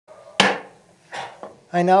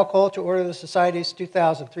I now call to order the Society's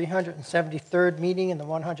 2,373rd meeting in the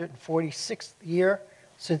 146th year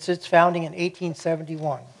since its founding in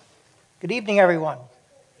 1871. Good evening, everyone.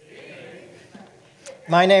 Good evening.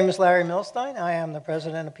 My name is Larry Milstein. I am the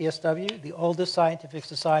president of PSW, the oldest scientific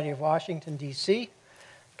society of Washington, D.C.,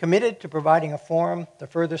 committed to providing a forum to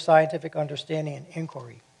further scientific understanding and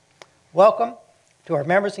inquiry. Welcome to our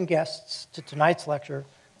members and guests to tonight's lecture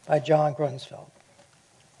by John Grunsfeld.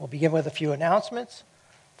 We'll begin with a few announcements,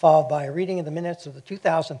 followed by a reading of the minutes of the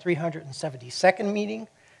 2,372nd meeting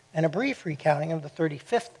and a brief recounting of the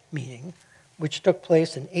 35th meeting, which took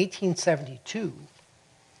place in 1872.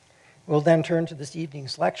 We'll then turn to this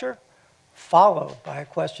evening's lecture, followed by a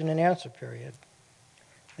question and answer period.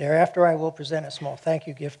 Thereafter, I will present a small thank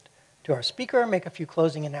you gift to our speaker, make a few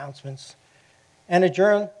closing announcements, and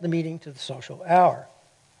adjourn the meeting to the social hour.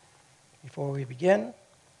 Before we begin,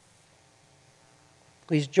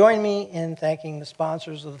 please join me in thanking the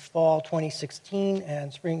sponsors of the Fall 2016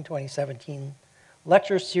 and Spring 2017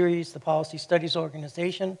 lecture series, the Policy Studies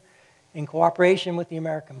Organization, in cooperation with the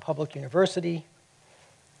American Public University,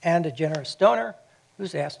 and a generous donor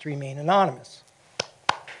who's asked to remain anonymous.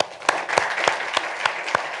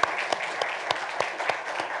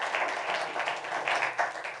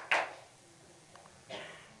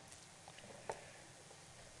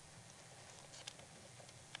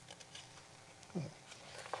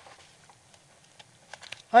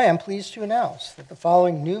 I am pleased to announce that the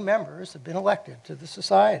following new members have been elected to the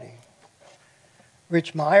Society.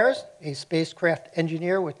 Rich Myers, a spacecraft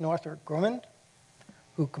engineer with Northrop Grumman,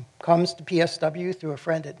 who comes to PSW through a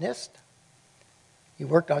friend at NIST. He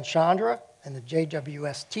worked on Chandra and the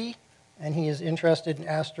JWST, and he is interested in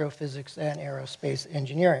astrophysics and aerospace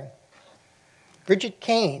engineering. Bridget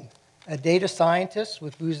Kane, a data scientist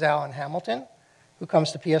with Booz Allen Hamilton, who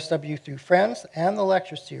comes to PSW through friends and the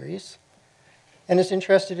lecture series, and is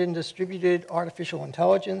interested in distributed artificial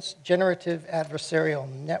intelligence, generative adversarial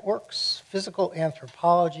networks, physical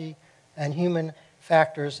anthropology, and human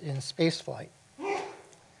factors in spaceflight.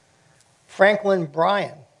 Franklin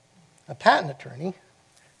Bryan, a patent attorney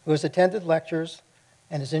who has attended lectures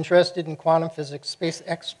and is interested in quantum physics, space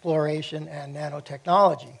exploration, and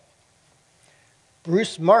nanotechnology.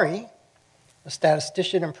 Bruce Murray, a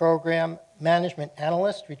statistician and program management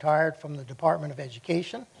analyst retired from the Department of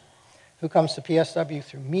Education, who comes to PSW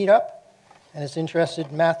through Meetup and is interested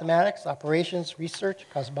in mathematics, operations, research,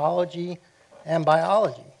 cosmology, and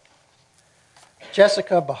biology.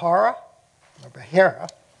 Jessica Behara,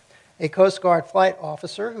 a Coast Guard flight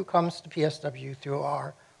officer who comes to PSW through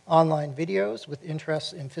our online videos with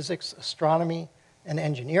interests in physics, astronomy, and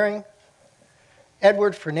engineering.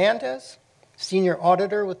 Edward Fernandez, senior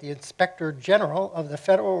auditor with the Inspector General of the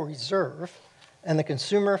Federal Reserve and the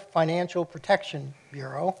Consumer Financial Protection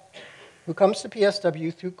Bureau, who comes to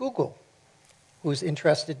PSW through Google, who is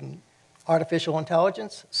interested in artificial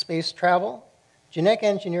intelligence, space travel, genetic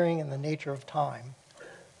engineering, and the nature of time.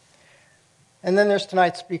 And then there's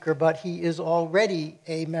tonight's speaker, but he is already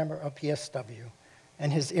a member of PSW,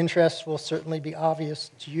 and his interests will certainly be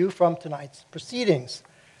obvious to you from tonight's proceedings.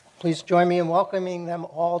 Please join me in welcoming them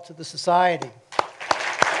all to the Society.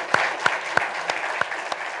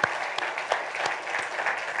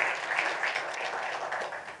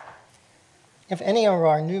 If any of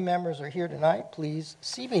our new members are here tonight, please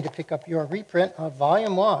see me to pick up your reprint of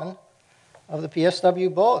Volume 1 of the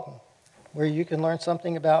PSW Bulletin, where you can learn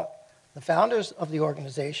something about the founders of the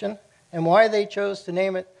organization and why they chose to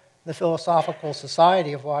name it the Philosophical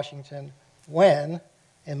Society of Washington when,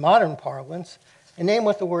 in modern parlance, a name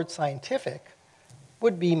with the word scientific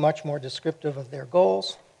would be much more descriptive of their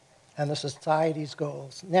goals and the Society's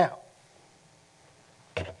goals now.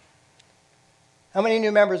 How many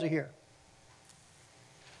new members are here?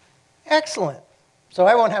 Excellent. So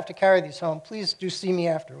I won't have to carry these home. Please do see me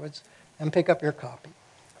afterwards and pick up your copy.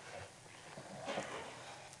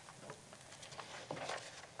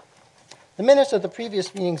 The minutes of the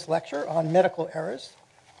previous meeting's lecture on medical errors,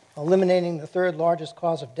 eliminating the third largest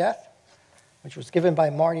cause of death, which was given by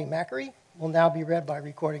Marty Macri, will now be read by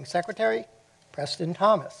Recording Secretary Preston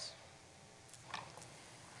Thomas.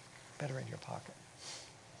 Better in your pocket.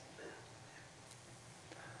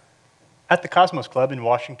 At the Cosmos Club in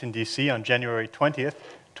Washington, D.C. on January 20th,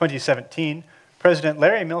 2017, President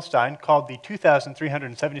Larry Milstein called the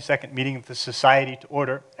 2,372nd meeting of the Society to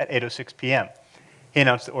order at 8:06 p.m. He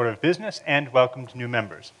announced the order of business and welcomed new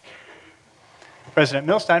members. President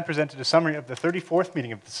Milstein presented a summary of the 34th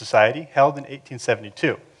meeting of the Society held in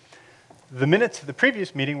 1872. The minutes of the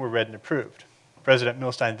previous meeting were read and approved. President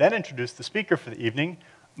Milstein then introduced the speaker for the evening,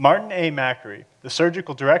 Martin A. Macri, the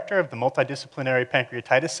surgical director of the Multidisciplinary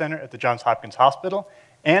Pancreatitis Center at the Johns Hopkins Hospital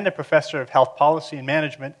and a professor of health policy and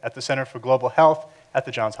management at the Center for Global Health at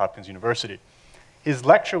the Johns Hopkins University. His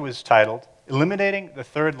lecture was titled, "Eliminating the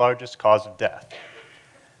Third Largest Cause of Death."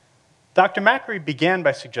 Dr. Macri began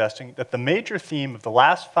by suggesting that the major theme of the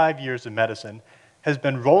last 5 years of medicine has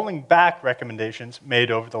been rolling back recommendations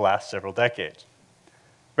made over the last several decades.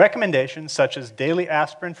 Recommendations such as daily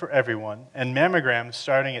aspirin for everyone and mammograms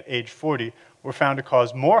starting at age 40 were found to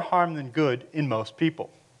cause more harm than good in most people.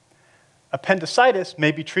 Appendicitis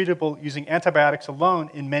may be treatable using antibiotics alone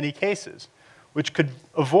in many cases, which could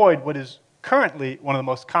avoid what is currently one of the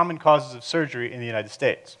most common causes of surgery in the United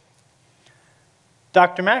States.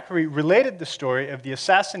 Dr. Macri related the story of the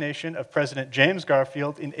assassination of President James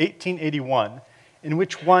Garfield in 1881, in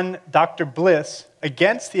which one Dr. Bliss,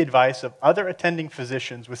 against the advice of other attending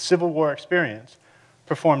physicians with Civil War experience,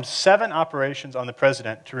 performed 7 operations on the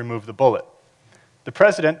president to remove the bullet. The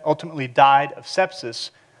president ultimately died of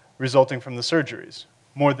sepsis resulting from the surgeries,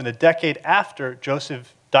 more than a decade after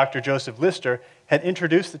Dr. Joseph Lister had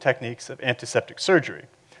introduced the techniques of antiseptic surgery,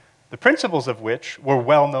 the principles of which were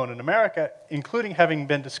well known in America, including having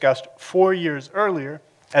been discussed 4 years earlier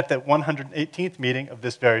at the 118th meeting of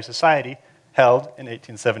this very society held in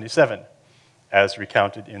 1877, as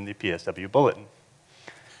recounted in the PSW Bulletin.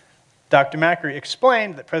 Dr. Macri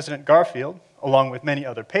explained that President Garfield, along with many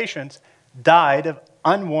other patients, died of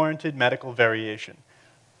unwarranted medical variation,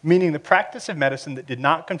 meaning the practice of medicine that did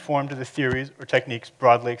not conform to the theories or techniques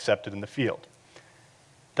broadly accepted in the field.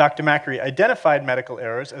 Dr. Macri identified medical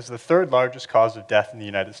errors as the third largest cause of death in the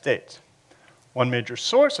United States. One major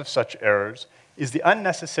source of such errors is the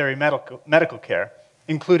unnecessary medical care,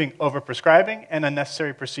 including overprescribing and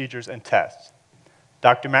unnecessary procedures and tests.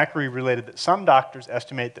 Dr. Macri related that some doctors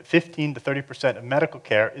estimate that 15 to 30% of medical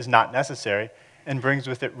care is not necessary and brings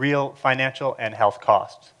with it real financial and health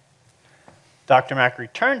costs. Dr.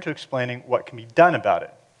 Macri turned to explaining what can be done about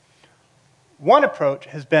it. One approach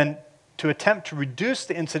has been to attempt to reduce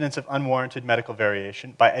the incidence of unwarranted medical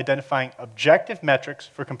variation by identifying objective metrics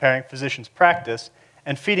for comparing physicians' practice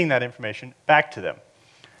and feeding that information back to them.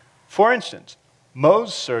 For instance, Mohs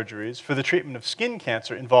surgeries for the treatment of skin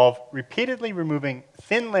cancer involve repeatedly removing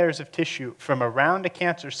thin layers of tissue from around a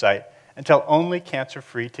cancer site until only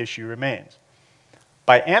cancer-free tissue remains.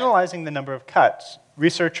 By analyzing the number of cuts,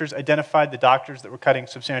 researchers identified the doctors that were cutting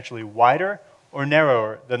substantially wider or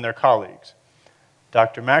narrower than their colleagues.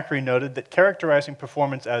 Dr. Macri noted that characterizing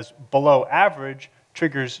performance as below average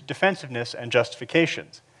triggers defensiveness and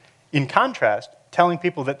justifications. In contrast, telling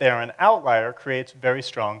people that they are an outlier creates very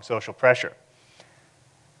strong social pressure.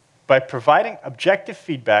 By providing objective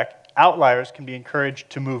feedback, outliers can be encouraged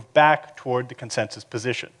to move back toward the consensus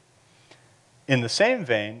position. In the same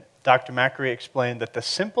vein, Dr. Macri explained that the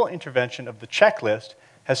simple intervention of the checklist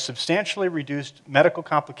has substantially reduced medical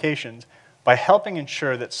complications by helping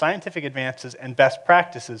ensure that scientific advances and best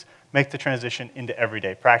practices make the transition into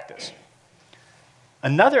everyday practice.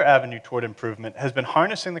 Another avenue toward improvement has been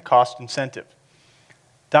harnessing the cost incentive.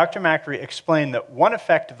 Dr. Macri explained that one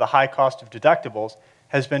effect of the high cost of deductibles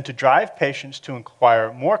has been to drive patients to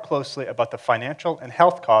inquire more closely about the financial and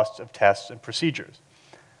health costs of tests and procedures.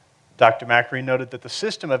 Dr. Macri noted that the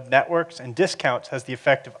system of networks and discounts has the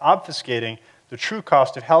effect of obfuscating the true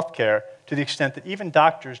cost of health care to the extent that even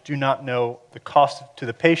doctors do not know the cost to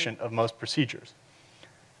the patient of most procedures.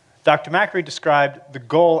 Dr. Macri described the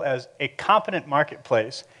goal as a competent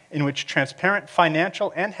marketplace in which transparent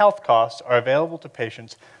financial and health costs are available to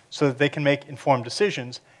patients so that they can make informed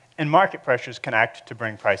decisions and market pressures can act to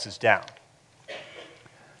bring prices down.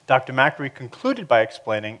 Dr. Macri concluded by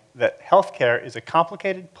explaining that healthcare is a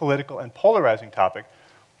complicated, political, and polarizing topic,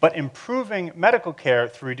 but improving medical care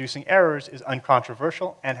through reducing errors is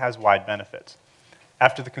uncontroversial and has wide benefits.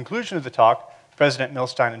 After the conclusion of the talk, President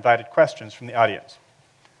Milstein invited questions from the audience.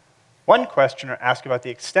 One questioner asked about the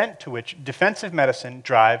extent to which defensive medicine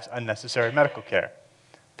drives unnecessary medical care.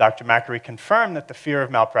 Dr. Macri confirmed that the fear of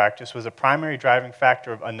malpractice was a primary driving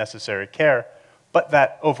factor of unnecessary care, but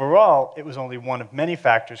that overall, it was only one of many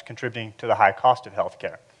factors contributing to the high cost of health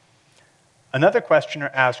care. Another questioner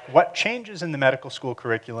asked what changes in the medical school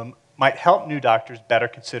curriculum might help new doctors better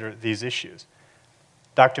consider these issues.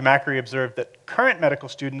 Dr. Macri observed that current medical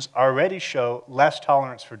students already show less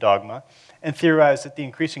tolerance for dogma and theorized that the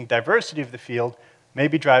increasing diversity of the field may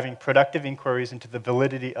be driving productive inquiries into the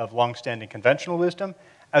validity of longstanding conventional wisdom,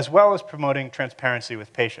 as well as promoting transparency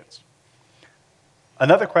with patients.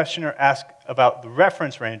 Another questioner asked about the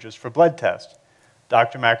reference ranges for blood tests.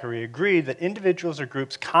 Dr. Macri agreed that individuals or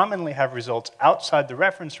groups commonly have results outside the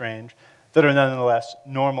reference range that are nonetheless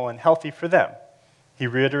normal and healthy for them. He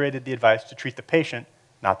reiterated the advice to treat the patient,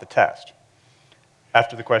 not the test.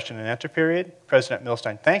 After the question and answer period, President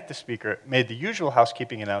Milstein thanked the speaker, made the usual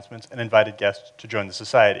housekeeping announcements, and invited guests to join the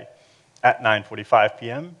society. At 9:45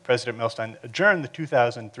 p.m., President Milstein adjourned the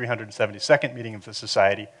 2,372nd meeting of the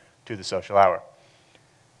society to the social hour.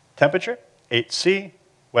 Temperature, 8C.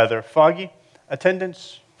 Weather, foggy.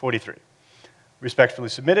 Attendance, 43. Respectfully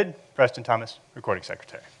submitted, Preston Thomas, Recording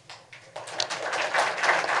Secretary.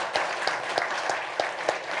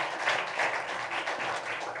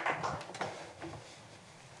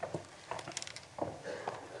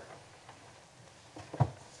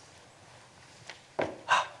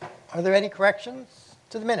 Are there any corrections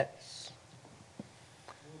to the minutes?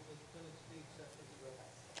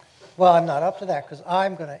 Well, I'm not up to that because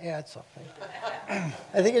I'm going to add something.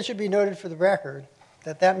 I think it should be noted for the record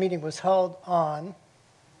that that meeting was held on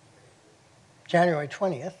January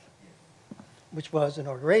 20th, which was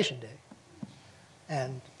Inauguration Day.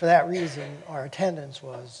 And for that reason, our attendance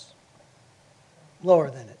was lower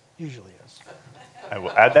than it usually is. I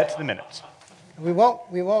will add that to the minutes. We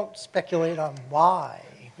won't speculate on why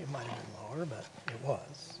it might have been lower, but it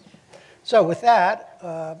was. So with that,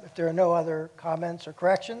 if there are no other comments or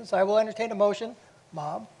corrections, I will entertain a motion,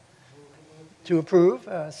 Bob, to approve.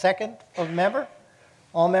 Second of a member.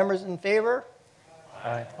 All members in favor?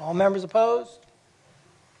 Aye. All members opposed?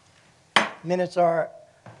 Minutes are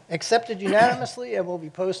accepted unanimously and will be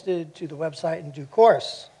posted to the website in due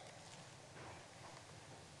course.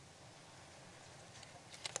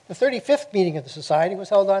 The 35th meeting of the Society was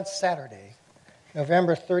held on Saturday,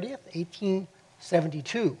 November 30th,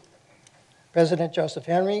 1872. President Joseph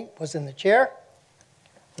Henry was in the chair.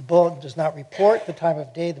 The bulletin does not report the time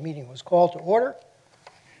of day the meeting was called to order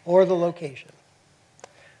or the location.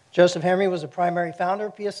 Joseph Henry was a primary founder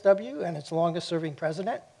of PSW and its longest-serving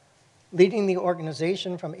president, leading the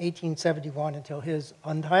organization from 1871 until his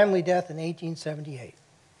untimely death in 1878.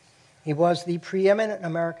 He was the preeminent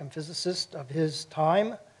American physicist of his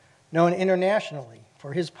time, known internationally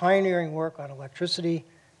for his pioneering work on electricity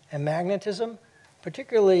and magnetism,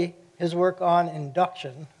 particularly his work on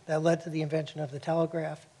induction that led to the invention of the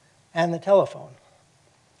telegraph and the telephone.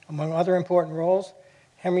 Among other important roles,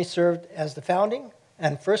 Henry served as the founding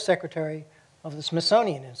and first secretary of the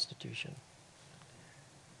Smithsonian Institution.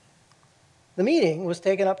 The meeting was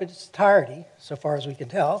taken up in its entirety, so far as we can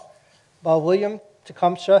tell, by William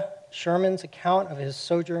Tecumseh Sherman's account of his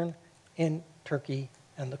sojourn in Turkey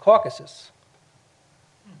and the Caucasus.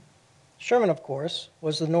 Sherman, of course,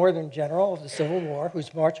 was the northern general of the Civil War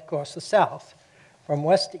whose march across the South from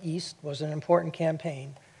west to east was an important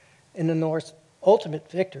campaign in the North's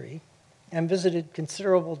ultimate victory and visited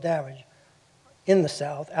considerable damage in the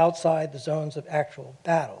South outside the zones of actual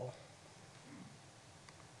battle.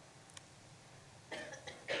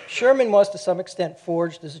 Sherman was to some extent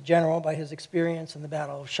forged as a general by his experience in the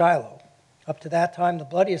Battle of Shiloh, up to that time the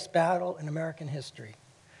bloodiest battle in American history,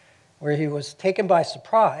 where he was taken by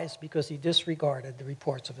surprise because he disregarded the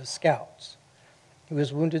reports of his scouts. He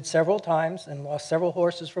was wounded several times and lost several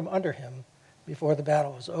horses from under him before the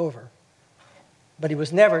battle was over, but he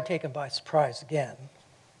was never taken by surprise again.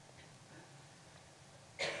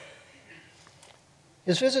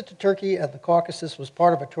 His visit to Turkey and the Caucasus was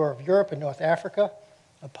part of a tour of Europe and North Africa,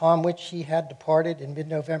 upon which he had departed in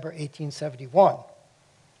mid-November 1871.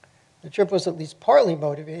 The trip was at least partly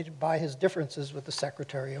motivated by his differences with the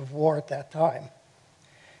Secretary of War at that time.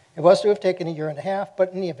 It was to have taken a year and a half,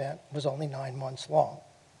 but in the event was only 9 months long.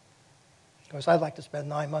 Of course, I'd like to spend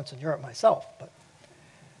 9 months in Europe myself, but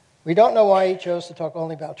we don't know why he chose to talk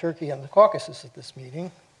only about Turkey and the Caucasus at this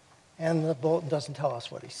meeting, and the bulletin doesn't tell us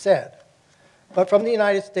what he said. But from the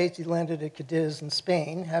United States, he landed at Cadiz in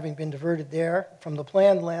Spain, having been diverted there from the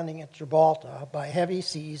planned landing at Gibraltar by heavy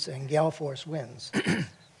seas and gale force winds.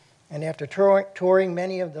 And after touring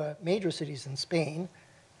many of the major cities in Spain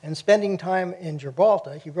and spending time in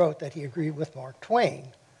Gibraltar, he wrote that he agreed with Mark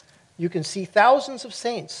Twain. You can see thousands of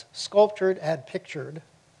saints sculptured and pictured,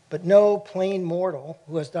 but no plain mortal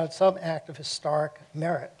who has done some act of historic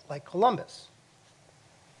merit like Columbus.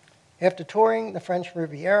 After touring the French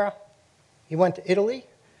Riviera, he went to Italy,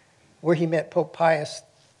 where he met Pope Pius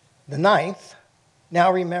IX,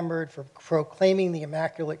 now remembered for proclaiming the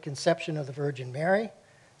Immaculate Conception of the Virgin Mary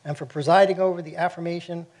and for presiding over the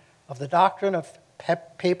affirmation of the doctrine of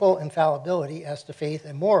papal infallibility as to faith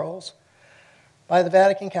and morals by the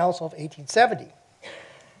Vatican Council of 1870.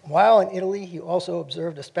 While in Italy, he also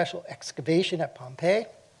observed a special excavation at Pompeii,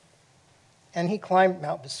 and he climbed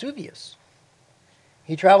Mount Vesuvius.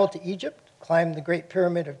 He traveled to Egypt, climbed the Great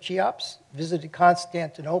Pyramid of Cheops, visited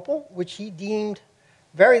Constantinople, which he deemed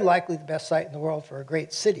very likely the best site in the world for a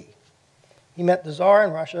great city. He met the Tsar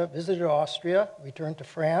in Russia, visited Austria, returned to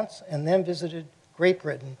France, and then visited Great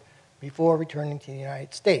Britain before returning to the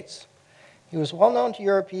United States. He was well known to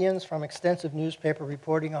Europeans from extensive newspaper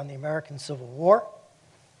reporting on the American Civil War,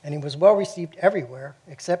 and he was well received everywhere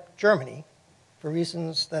except Germany, for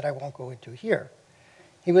reasons that I won't go into here.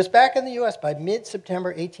 He was back in the US by mid-September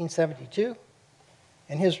 1872,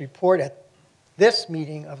 and his report at this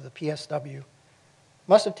meeting of the PSW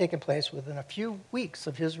must have taken place within a few weeks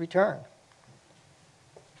of his return.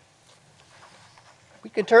 We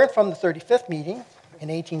could turn from the 35th meeting in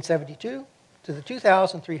 1872 to the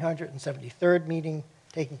 2,373rd meeting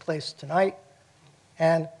taking place tonight,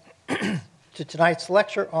 and to tonight's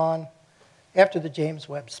lecture on after the James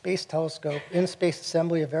Webb Space Telescope in-space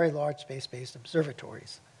assembly of very large space-based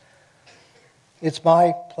observatories. It's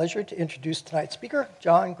my pleasure to introduce tonight's speaker,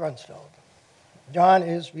 John Grunsfeld. John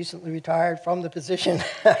is recently retired from the position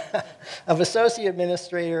of Associate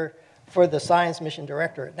Administrator for the Science Mission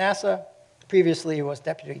Director at NASA. Previously, he was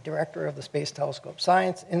Deputy Director of the Space Telescope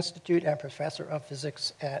Science Institute and Professor of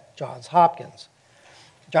Physics at Johns Hopkins.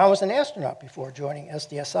 John was an astronaut before joining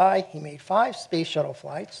SDSI. He made 5 space shuttle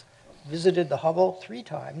flights, visited the Hubble 3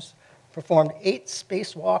 times, performed 8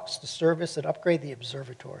 spacewalks to service and upgrade the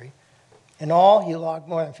observatory. In all, he logged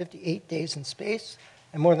more than 58 days in space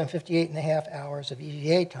and more than 58 and a half hours of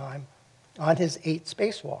EVA time on his 8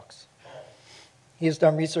 spacewalks. He has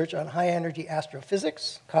done research on high-energy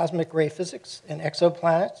astrophysics, cosmic ray physics, and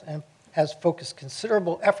exoplanets, and has focused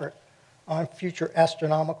considerable effort on future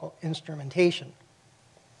astronomical instrumentation.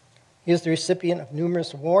 He is the recipient of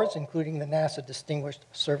numerous awards, including the NASA Distinguished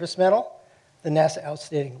Service Medal, the NASA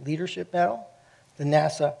Outstanding Leadership Medal, the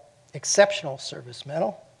NASA Exceptional Service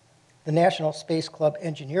Medal, the National Space Club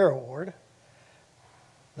Engineer Award,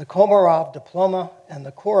 the Komarov Diploma, and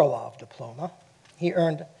the Korolev Diploma. He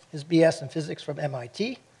earned his BS in physics from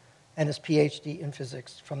MIT and his PhD in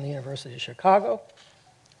physics from the University of Chicago.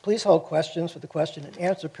 Please hold questions for the question and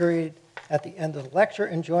answer period at the end of the lecture,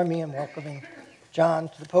 and join me in welcoming John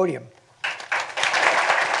to the podium.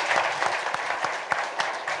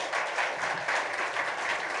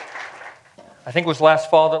 I think it was last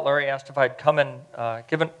fall that Larry asked if I'd come and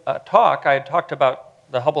give a talk. I had talked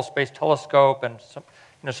about the Hubble Space Telescope and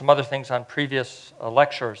some other things on previous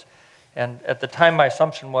lectures. And at the time, my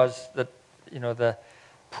assumption was that the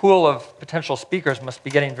pool of potential speakers must be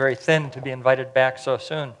getting very thin to be invited back so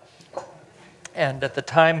soon. And at the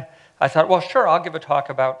time, I thought, well, sure, I'll give a talk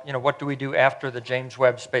about what do we do after the James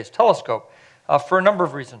Webb Space Telescope, for a number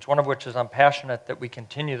of reasons. One of which is I'm passionate that we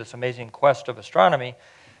continue this amazing quest of astronomy.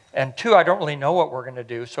 And 2, I don't really know what we're going to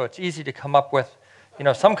do, so it's easy to come up with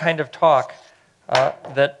some kind of talk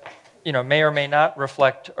that may or may not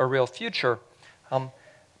reflect a real future.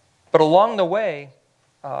 But along the way,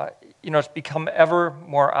 it's become ever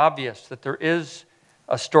more obvious that there is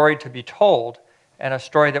a story to be told and a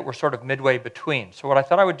story that we're sort of midway between. So what I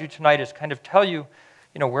thought I would do tonight is kind of tell you,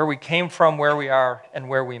 where we came from, where we are, and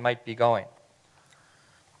where we might be going.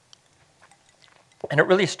 And it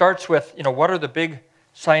really starts with, what are the big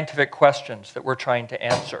scientific questions that we're trying to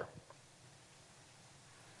answer?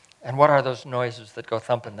 And what are those noises that go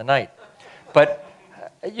thump in the night? But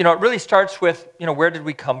it really starts with, where did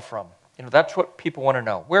we come from? That's what people want to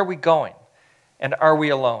know. Where are we going? And are we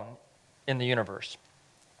alone in the universe?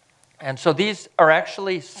 And so these are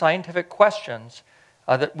actually scientific questions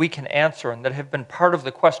that we can answer and that have been part of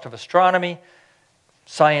the quest of astronomy,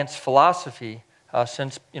 science, philosophy,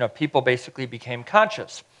 since people basically became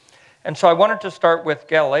conscious. And so I wanted to start with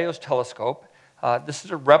Galileo's telescope. This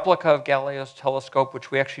is a replica of Galileo's telescope, which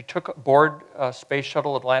we actually took aboard Space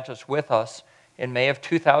Shuttle Atlantis with us in May of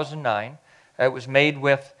 2009. It was made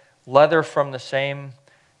with leather from the same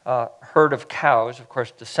herd of cows, of course,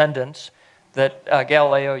 descendants, that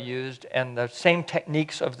Galileo used, and the same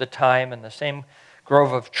techniques of the time, and the same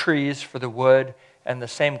grove of trees for the wood, and the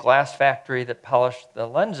same glass factory that polished the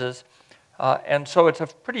lenses. And so it's a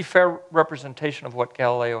pretty fair representation of what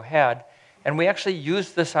Galileo had. And we actually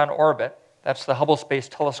used this on orbit. That's the Hubble Space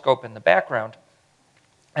Telescope in the background.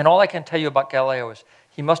 And all I can tell you about Galileo is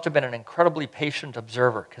he must have been an incredibly patient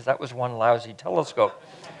observer, because that was one lousy telescope.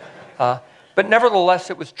 But nevertheless,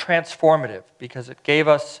 it was transformative, because it gave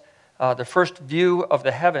us the first view of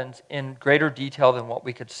the heavens in greater detail than what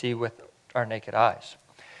we could see with our naked eyes.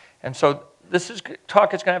 And so this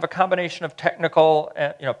talk is going to have a combination of technical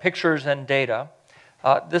pictures and data.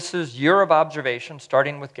 This is year of observation,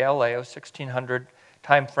 starting with Galileo, 1600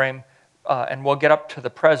 time frame, and we'll get up to the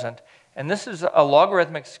present. And this is a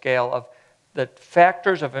logarithmic scale of the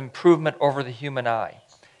factors of improvement over the human eye.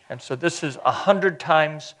 And so this is 100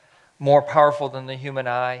 times more powerful than the human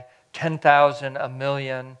eye, 10,000, a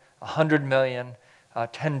million, 100 million,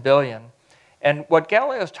 10 billion. And what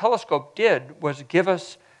Galileo's telescope did was give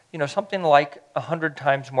us something like 100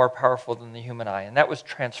 times more powerful than the human eye, and that was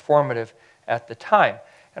transformative at the time.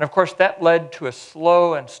 And of course, that led to a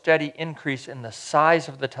slow and steady increase in the size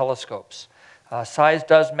of the telescopes. Size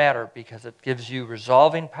does matter because it gives you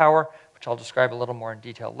resolving power, which I'll describe a little more in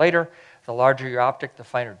detail later. The larger your optic, the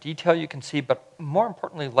finer detail you can see, but more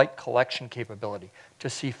importantly, light collection capability to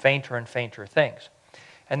see fainter and fainter things.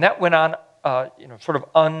 And that went on, sort of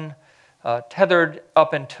untethered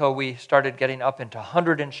up until we started getting up into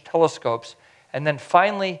 100-inch telescopes. And then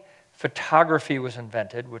finally, photography was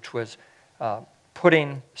invented, which was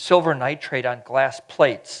putting silver nitrate on glass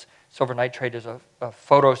plates. Silver nitrate is a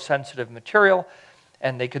photosensitive material,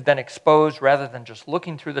 and they could then expose, rather than just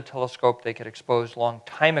looking through the telescope, they could expose long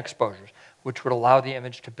time exposures, which would allow the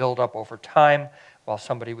image to build up over time while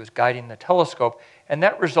somebody was guiding the telescope. And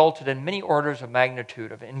that resulted in many orders of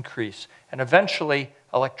magnitude of increase, and eventually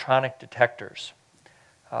electronic detectors.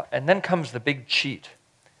 And then comes the big cheat,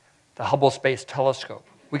 the Hubble Space Telescope.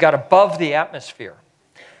 We got above the atmosphere,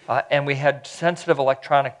 and we had sensitive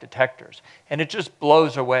electronic detectors. And it just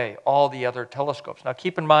blows away all the other telescopes. Now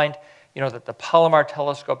keep in mind, that the Palomar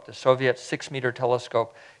telescope, the Soviet 6-meter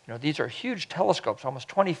telescope, these are huge telescopes, almost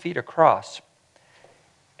 20 feet across.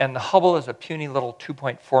 And the Hubble is a puny little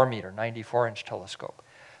 2.4-meter, 94-inch telescope.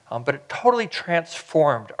 But it totally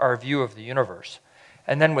transformed our view of the universe.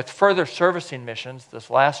 And then with further servicing missions, this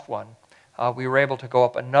last one, we were able to go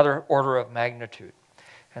up another order of magnitude.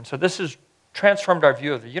 And so this has transformed our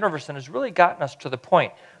view of the universe and has really gotten us to the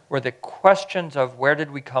point where the questions of where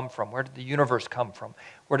did we come from, where did the universe come from,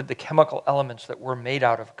 where did the chemical elements that we're made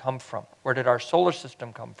out of come from, where did our solar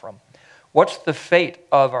system come from, what's the fate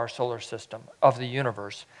of our solar system, of the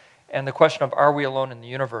universe, and the question of are we alone in the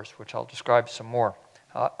universe, which I'll describe some more,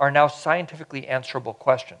 are now scientifically answerable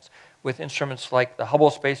questions with instruments like the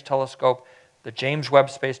Hubble Space Telescope, the James Webb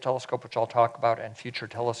Space Telescope, which I'll talk about, and future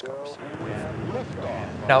telescopes.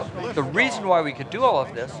 Now, the reason why we could do all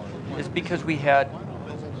of this is because we had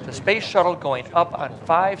the space shuttle going up on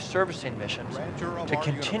 5 servicing missions to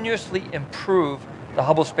continuously improve the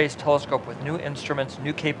Hubble Space Telescope with new instruments,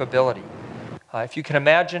 new capability. If you can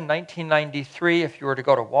imagine 1993, if you were to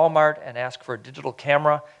go to Walmart and ask for a digital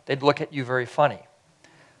camera, they'd look at you very funny.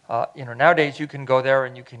 Nowadays you can go there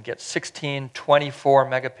and you can get 16, 24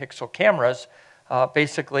 megapixel cameras,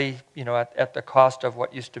 basically, at the cost of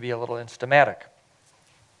what used to be a little Instamatic.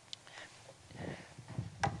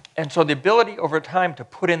 And so the ability over time to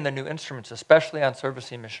put in the new instruments, especially on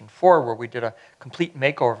Servicing Mission 4, where we did a complete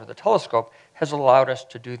makeover of the telescope, has allowed us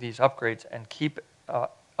to do these upgrades and keep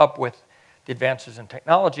up with the advances in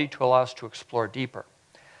technology to allow us to explore deeper.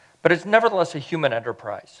 But it's nevertheless a human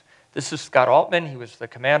enterprise. This is Scott Altman, he was the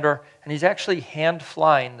commander, and he's actually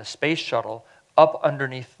hand-flying the space shuttle up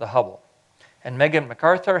underneath the Hubble. And Megan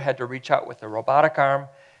MacArthur had to reach out with a robotic arm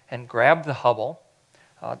and grab the Hubble.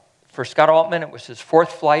 For Scott Altman, it was his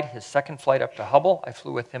 4th flight, his 2nd flight up to Hubble. I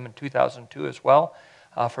flew with him in 2002 as well.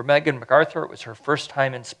 For Megan MacArthur, it was her first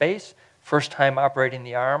time in space, first time operating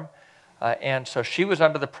the arm. And so she was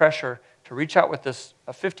under the pressure to reach out with this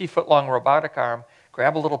 50-foot-long robotic arm,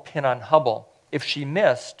 grab a little pin on Hubble. If she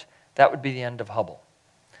missed, that would be the end of Hubble.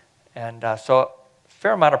 And so a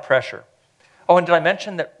fair amount of pressure. Oh, and did I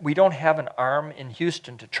mention that we don't have an arm in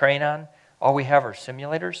Houston to train on? All we have are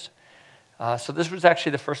simulators. So this was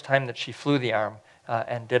actually the first time that she flew the arm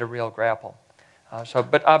and did a real grapple.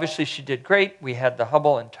 But obviously she did great. We had the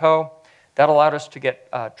Hubble in tow. That allowed us to get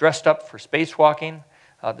dressed up for spacewalking.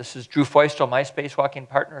 This is Drew Feustel, my spacewalking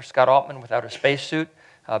partner, Scott Altman without a spacesuit.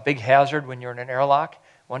 Big hazard when you're in an airlock.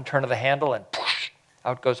 One turn of the handle and poosh,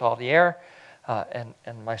 out goes all the air.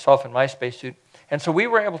 And myself in my spacesuit. And so we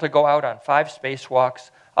were able to go out on 5 spacewalks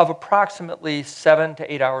of approximately 7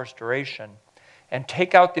 to 8 hours duration and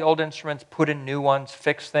take out the old instruments, put in new ones,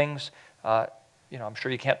 fix things. I'm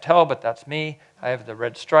sure you can't tell, but that's me. I have the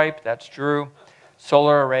red stripe, that's Drew.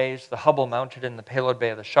 Solar arrays, the Hubble mounted in the payload bay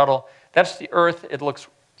of the shuttle. That's the Earth. It looks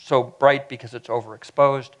so bright because it's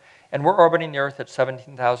overexposed. And we're orbiting the Earth at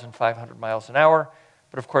 17,500 miles an hour.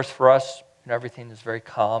 But of course, for us, everything is very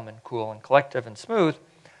calm and cool and collective and smooth.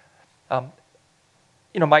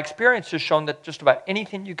 My experience has shown that just about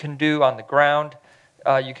anything you can do on the ground,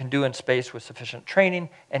 you can do in space with sufficient training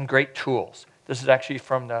and great tools. This is actually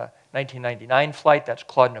from the 1999 flight. That's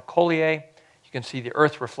Claude Nicollier. You can see the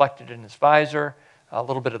Earth reflected in his visor, a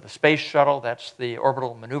little bit of the space shuttle. That's the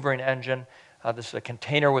orbital maneuvering engine. This is a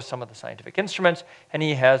container with some of the scientific instruments, and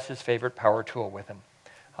he has his favorite power tool with him.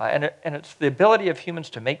 And it's the ability of humans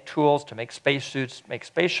to make tools, to make spacesuits, make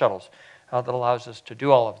space shuttles that allows us to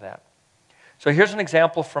do all of that. So here's an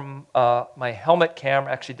example from my helmet cam.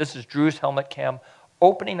 Actually, this is Drew's helmet cam,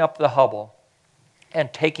 opening up the Hubble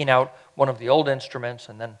and taking out one of the old instruments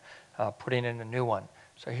and then putting in a new one.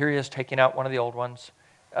 So here he is taking out one of the old ones.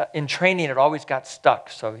 In training, it always got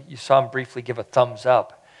stuck, so you saw him briefly give a thumbs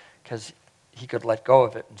up because he could let go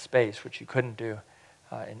of it in space, which you couldn't do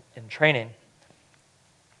in training.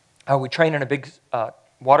 We train in a big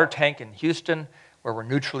water tank in Houston where we're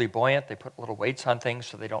neutrally buoyant. They put little weights on things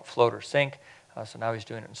so they don't float or sink. So now he's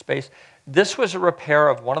doing it in space. This was a repair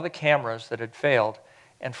of one of the cameras that had failed.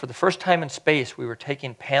 And for the first time in space, we were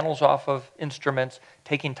taking panels off of instruments,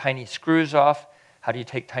 taking tiny screws off. How do you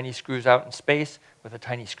take tiny screws out in space? With a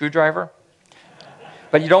tiny screwdriver.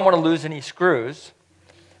 But you don't want to lose any screws.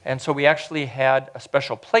 And so we actually had a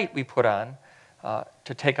special plate we put on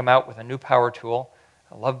to take them out with a new power tool.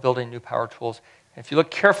 I love building new power tools. And if you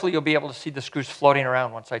look carefully, you'll be able to see the screws floating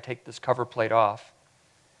around once I take this cover plate off.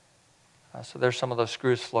 So there's some of those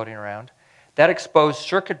screws floating around. That exposed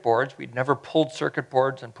circuit boards. We'd never pulled circuit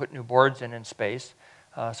boards and put new boards in space.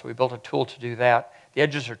 So we built a tool to do that. The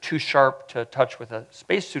edges are too sharp to touch with a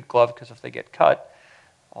spacesuit glove because if they get cut,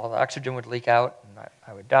 all the oxygen would leak out and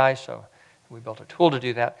I would die. So we built a tool to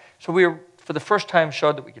do that. So we, for the first time,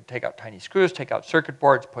 showed that we could take out tiny screws, take out circuit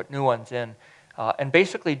boards, put new ones in, and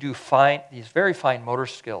basically do these very fine motor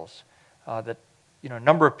skills that a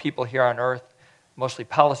number of people here on Earth, mostly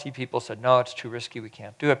policy people, said, no, it's too risky, we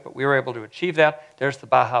can't do it. But we were able to achieve that. There's the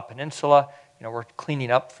Baja Peninsula. We're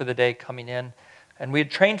cleaning up for the day, coming in. And we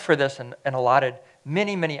had trained for this and allotted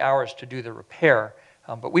many, many hours to do the repair.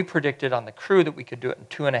 But we predicted on the crew that we could do it in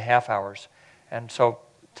 2.5 hours. And so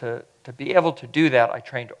to be able to do that, I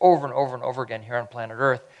trained over and over and over again here on planet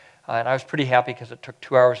Earth. And I was pretty happy because it took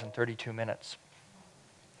 2 hours and 32 minutes.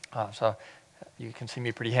 So you can see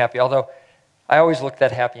me pretty happy. Although I always look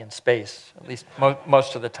that happy in space, at least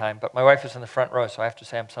most of the time. But my wife is in the front row, so I have to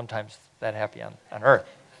say I'm sometimes that happy on Earth.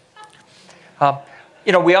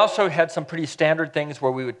 We also had some pretty standard things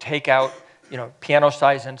where we would take out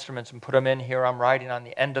piano-sized instruments and put them in here. I'm riding on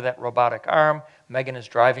the end of that robotic arm. Megan is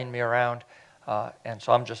driving me around, and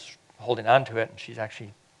so I'm just holding on to it, and she's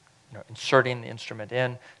actually inserting the instrument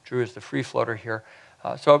in. Drew is the free floater here.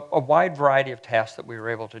 So a wide variety of tasks that we were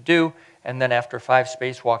able to do, and then after 5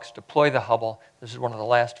 spacewalks, deploy the Hubble. This is one of the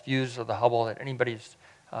last views of the Hubble that anybody's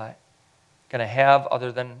going to have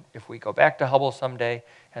other than if we go back to Hubble someday,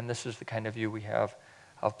 and this is the kind of view we have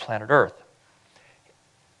of planet Earth.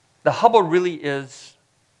 The Hubble really is,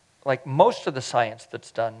 like most of the science that's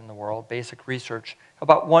done in the world, basic research,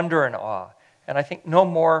 about wonder and awe. And I think no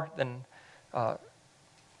more than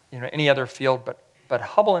any other field, but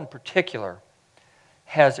Hubble in particular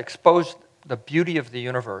has exposed the beauty of the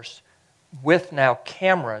universe with now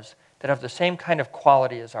cameras that have the same kind of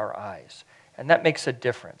quality as our eyes. And that makes a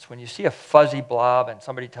difference. When you see a fuzzy blob and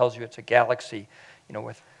somebody tells you it's a galaxy,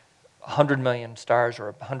 with 100 million stars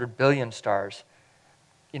or 100 billion stars,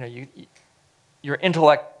 your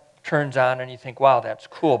intellect turns on and you think, wow, that's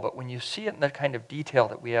cool. But when you see it in the kind of detail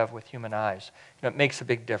that we have with human eyes, it makes a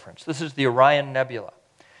big difference. This is the Orion Nebula.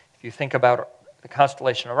 If you think about the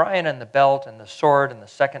constellation Orion and the belt and the sword and the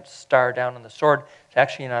second star down in the sword, it's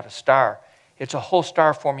actually not a star. It's a whole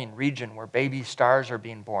star-forming region where baby stars are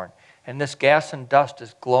being born. And this gas and dust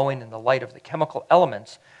is glowing in the light of the chemical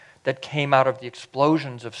elements that came out of the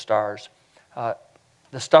explosions of stars,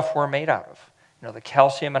 the stuff we're made out of. The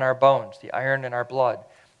calcium in our bones, the iron in our blood,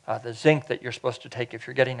 the zinc that you're supposed to take if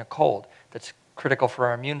you're getting a cold, that's critical for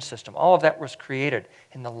our immune system. All of that was created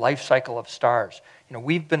in the life cycle of stars.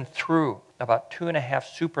 We've been through about 2.5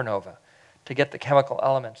 supernovae to get the chemical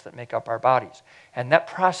elements that make up our bodies. And that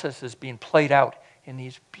process is being played out in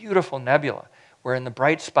these beautiful nebula, where in the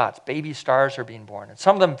bright spots, baby stars are being born. And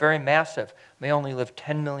some of them, very massive, may only live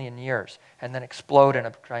 10 million years and then explode in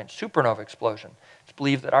a giant supernova explosion. It's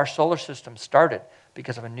believed that our solar system started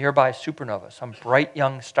because of a nearby supernova, some bright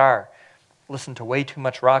young star listened to way too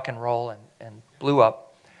much rock and roll and blew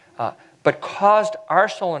up, but caused our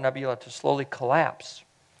solar nebula to slowly collapse.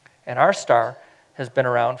 And our star has been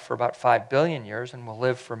around for about 5 billion years and will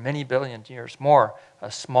live for many billion years more,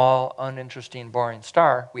 a small, uninteresting, boring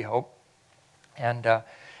star, we hope. And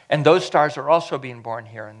those stars are also being born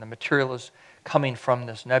here, and the material is coming from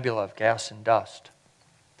this nebula of gas and dust.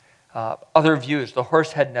 Other views, the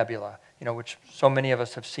Horsehead Nebula, which so many of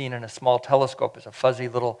us have seen in a small telescope, is a fuzzy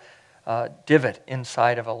little divot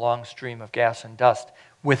inside of a long stream of gas and dust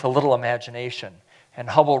with a little imagination. And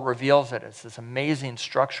Hubble reveals it as this amazing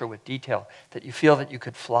structure with detail that you feel that you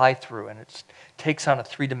could fly through, and it takes on a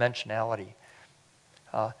three-dimensionality.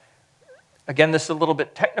 Again, this is a little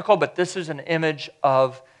bit technical, but this is an image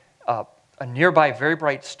of a nearby very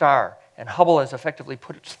bright star. and Hubble has effectively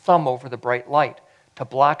put its thumb over the bright light to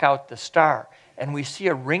block out the star. And we see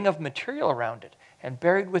a ring of material around it. And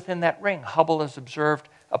buried within that ring, Hubble has observed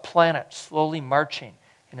a planet slowly marching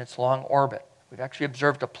in its long orbit. We've actually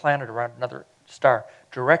observed a planet around another star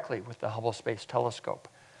directly with the Hubble Space Telescope.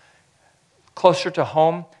 Closer to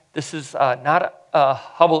home, this is not a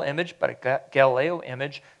Hubble image, but a Galileo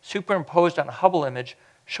image superimposed on a Hubble image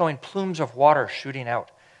showing plumes of water shooting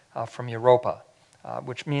out from Europa,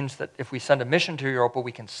 which means that if we send a mission to Europa,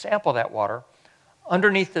 we can sample that water.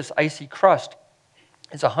 Underneath this icy crust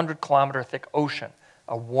is a 100-kilometer thick ocean,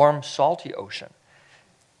 a warm, salty ocean.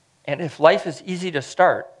 And if life is easy to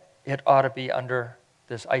start, it ought to be under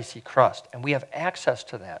this icy crust. And we have access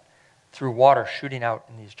to that through water shooting out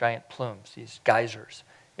in these giant plumes, these geysers,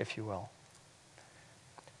 if you will.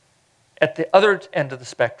 At the other end of the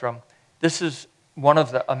spectrum, this is one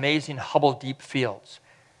of the amazing Hubble deep fields.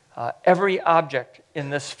 Every object in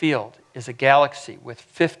this field is a galaxy with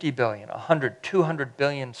 50 billion, 100, 200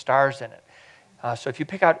 billion stars in it. So if you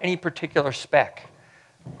pick out any particular speck,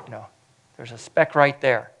 there's a speck right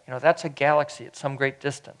there. That's a galaxy at some great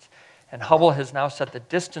distance. And Hubble has now set the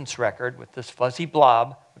distance record with this fuzzy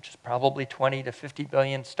blob, which is probably 20 to 50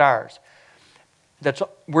 billion stars.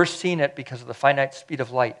 We're seeing it because of the finite speed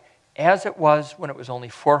of light, as it was when it was only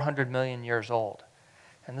 400 million years old.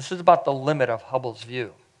 And this is about the limit of Hubble's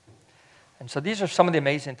view. And so these are some of the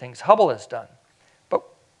amazing things Hubble has done. But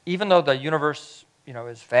even though the universe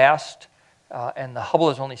is vast, and the Hubble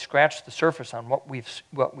has only scratched the surface on what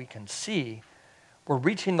we can see, we're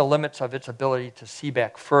reaching the limits of its ability to see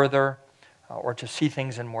back further or to see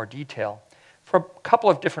things in more detail for a couple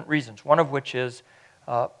of different reasons, one of which is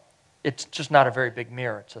it's just not a very big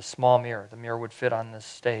mirror. It's a small mirror. The mirror would fit on this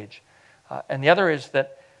stage. And the other is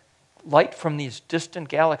that light from these distant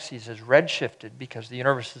galaxies is redshifted because the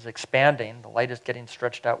universe is expanding. The light is getting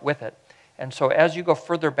stretched out with it. And so as you go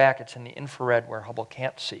further back, it's in the infrared where Hubble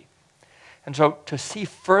can't see. And so to see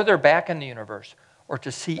further back in the universe, or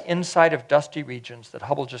to see inside of dusty regions that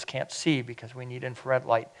Hubble just can't see because we need infrared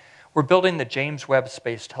light, we're building the James Webb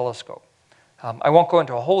Space Telescope. I won't go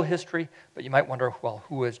into a whole history, but you might wonder, well,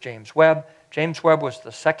 who is James Webb? James Webb was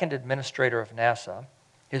the second administrator of NASA.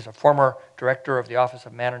 He's a former director of the Office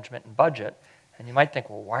of Management and Budget. And you might think,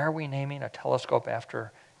 well, why are we naming a telescope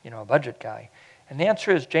after a budget guy? And the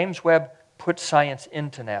answer is James Webb put science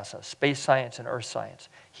into NASA, space science and earth science.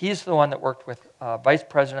 He's the one that worked with Vice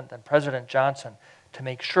President and President Johnson to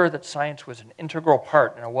make sure that science was an integral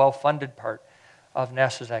part and a well-funded part of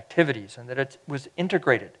NASA's activities, and that it was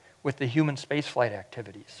integrated with the human spaceflight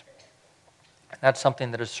activities. And that's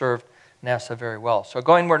something that has served NASA very well. So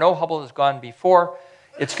going where no Hubble has gone before,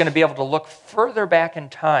 it's going to be able to look further back in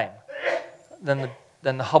time than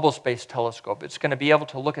the Hubble Space Telescope. It's going to be able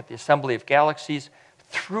to look at the assembly of galaxies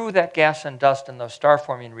through that gas and dust in those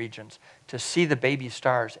star-forming regions to see the baby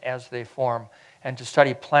stars as they form and to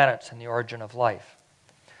study planets and the origin of life.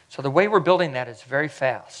 So the way we're building that is very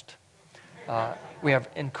fast. We have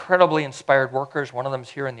incredibly inspired workers. One of them is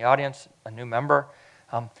here in the audience, a new member.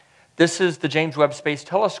 This is the James Webb Space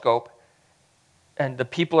Telescope, and the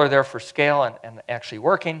people are there for scale and actually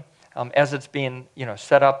working as it's being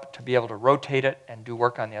set up to be able to rotate it and do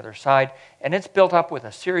work on the other side. And it's built up with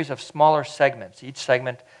a series of smaller segments. Each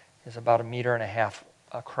segment is about 1.5 meters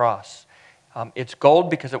across. It's gold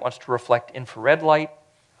because it wants to reflect infrared light.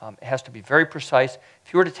 It has to be very precise.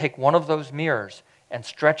 If you were to take one of those mirrors and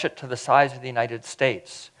stretch it to the size of the United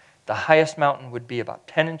States, the highest mountain would be about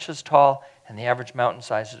 10 inches tall, and the average mountain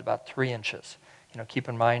size is about 3 inches. Keep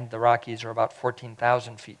in mind the Rockies are about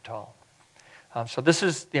 14,000 feet tall. So this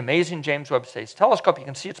is the amazing James Webb Space Telescope. You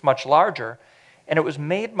can see it's much larger, and it was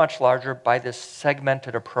made much larger by this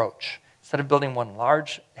segmented approach. Instead of building one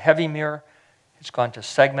large, heavy mirror, it's gone to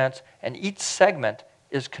segments, and each segment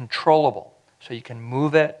is controllable. So you can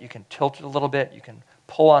move it, you can tilt it a little bit, you can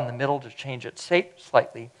pull on the middle to change its shape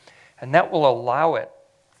slightly, and that will allow it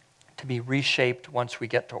to be reshaped once we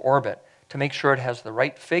get to orbit to make sure it has the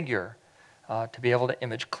right figure to be able to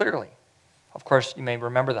image clearly. Of course, you may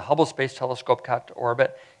remember the Hubble Space Telescope got to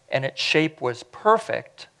orbit, and its shape was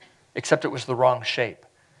perfect, except it was the wrong shape.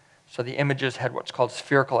 So the images had what's called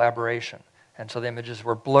spherical aberration, and so the images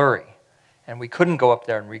were blurry. And we couldn't go up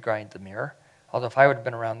there and regrind the mirror, although if I would have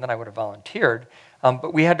been around then, I would have volunteered.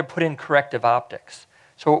 But we had to put in corrective optics.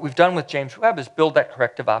 So what we've done with James Webb is build that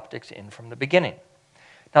corrective optics in from the beginning.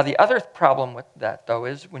 Now, the other problem with that, though,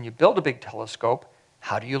 is when you build a big telescope,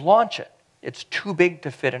 how do you launch it? It's too big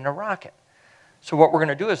to fit in a rocket. So what we're going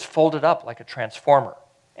to do is fold it up like a transformer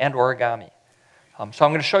and origami. So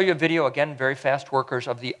I'm going to show you a video, again, very fast workers,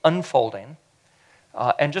 of the unfolding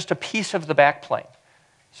and just a piece of the backplane.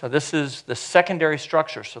 So this is the secondary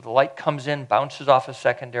structure. So the light comes in, bounces off a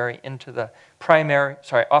secondary into the primary,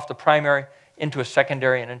 off the primary into a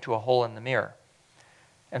secondary and into a hole in the mirror.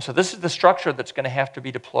 And so this is the structure that's going to have to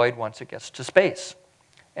be deployed once it gets to space.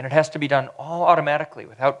 And it has to be done all automatically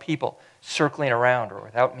without people circling around or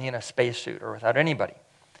without me in a spacesuit or without anybody.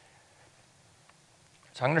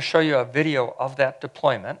 So I'm going to show you a video of that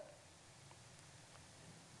deployment.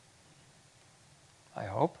 I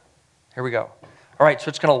hope. Here we go. All right, so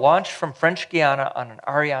it's going to launch from French Guiana on an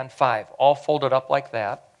Ariane 5, all folded up like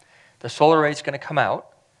that. The solar array is going to come out.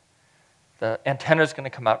 The antenna is going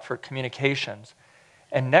to come out for communications.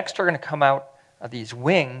 And next are going to come out these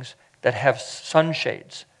wings that have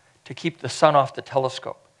sunshades to keep the sun off the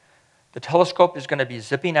telescope. The telescope is going to be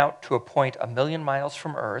zipping out to a point 1,000,000 miles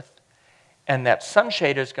from Earth, and that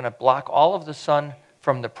sunshade is going to block all of the sun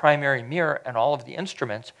from the primary mirror and all of the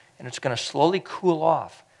instruments, and it's going to slowly cool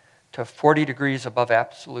off to 40 degrees above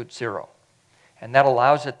absolute zero. And that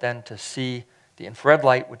allows it then to see the infrared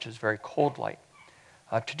light, which is very cold light.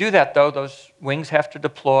 To do that, though, those wings have to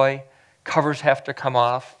deploy, covers have to come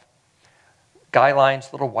off, guy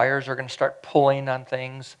lines, little wires are going to start pulling on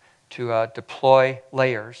things to deploy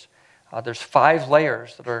layers. There's 5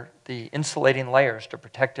 layers that are the insulating layers to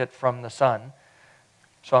protect it from the sun.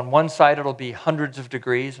 So on one side it'll be hundreds of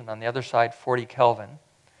degrees, and on the other side 40 Kelvin.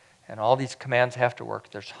 And all these commands have to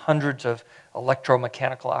work. There's hundreds of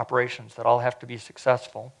electromechanical operations that all have to be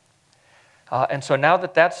successful. And so now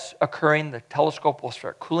that that's occurring, the telescope will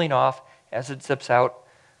start cooling off as it zips out.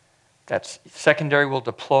 That secondary will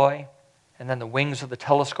deploy, and then the wings of the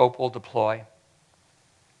telescope will deploy.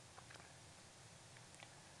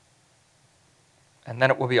 And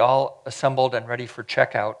then it will be all assembled and ready for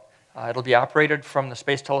checkout. It'll be operated from the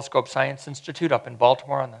Space Telescope Science Institute up in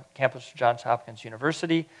Baltimore on the campus of Johns Hopkins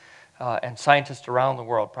University. And scientists around the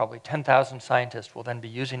world, probably 10,000 scientists, will then be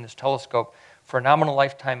using this telescope for a nominal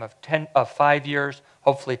lifetime of 5 years,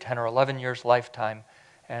 hopefully 10 or 11 years lifetime.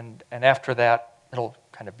 And after that, it'll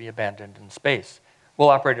kind of be abandoned in space. We'll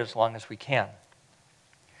operate it as long as we can.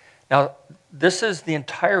 Now, this is the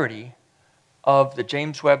entirety of the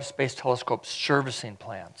James Webb Space Telescope servicing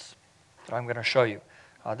plans that I'm going to show you.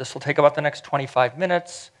 This will take about the next 25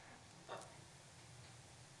 minutes.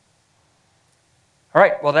 All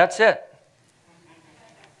right, well, that's it.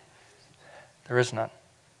 There is none.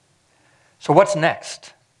 So what's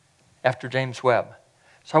next after James Webb?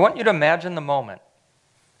 So I want you to imagine the moment,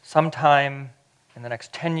 sometime in the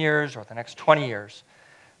next 10 years or the next 20 years,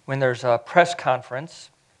 when there's a press conference,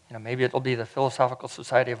 maybe it'll be the Philosophical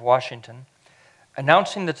Society of Washington,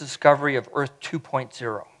 announcing the discovery of Earth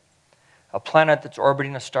 2.0, a planet that's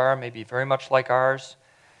orbiting a star maybe very much like ours,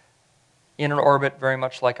 in an orbit very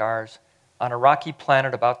much like ours, on a rocky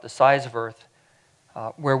planet about the size of Earth,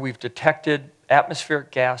 where we've detected atmospheric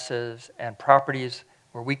gases and properties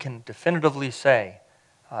where we can definitively say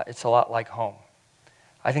it's a lot like home.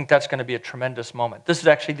 I think that's going to be a tremendous moment. This is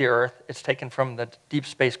actually the Earth. It's taken from the Deep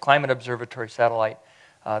Space Climate Observatory satellite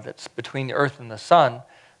that's between the Earth and the Sun,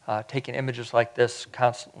 taking images like this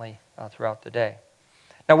constantly throughout the day.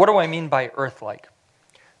 Now, what do I mean by Earth-like?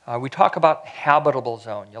 We talk about habitable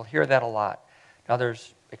zone. You'll hear that a lot. Now,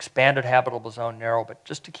 there's expanded habitable zone, narrow, but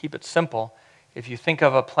just to keep it simple, if you think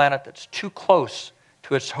of a planet that's too close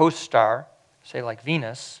to its host star, say like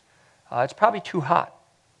Venus, it's probably too hot.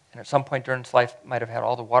 And at some point during its life, it might have had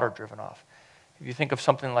all the water driven off. If you think of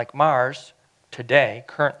something like Mars, today,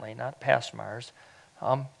 currently, not past Mars,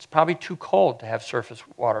 it's probably too cold to have surface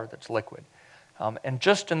water that's liquid. And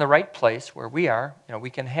just in the right place where we are, we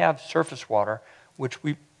can have surface water, which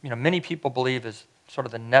many people believe is sort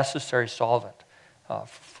of the necessary solvent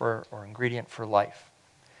or ingredient for life.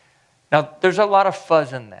 Now, there's a lot of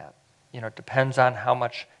fuzz in that. It depends on how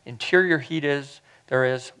much interior heat there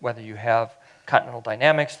is, whether you have continental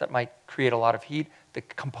dynamics that might create a lot of heat, the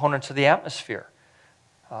components of the atmosphere.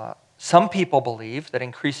 Some people believe that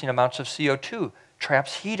increasing amounts of CO2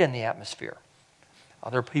 traps heat in the atmosphere.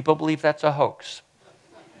 Other people believe that's a hoax.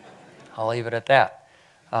 I'll leave it at that.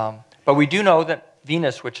 But we do know that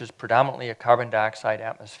Venus, which is predominantly a carbon dioxide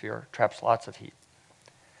atmosphere, traps lots of heat.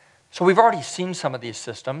 So we've already seen some of these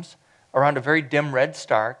systems around a very dim red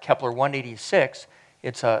star, Kepler-186.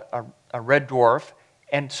 It's a red dwarf,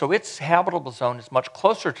 and so its habitable zone is much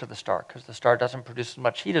closer to the star because the star doesn't produce as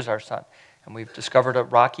much heat as our sun. And we've discovered a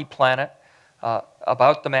rocky planet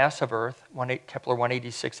about the mass of Earth,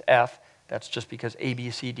 Kepler-186f. That's just because A, B,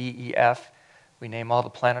 C, D, E, F. We name all the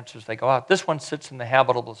planets as they go out. This one sits in the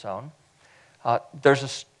habitable zone. There's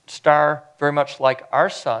a star very much like our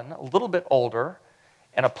sun, a little bit older,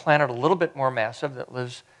 and a planet a little bit more massive that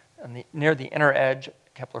lives near the inner edge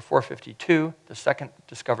Kepler 452, the second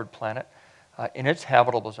discovered planet, in its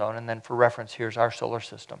habitable zone. And then for reference, here's our solar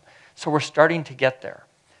system. So we're starting to get there.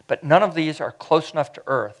 But none of these are close enough to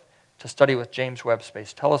Earth to study with James Webb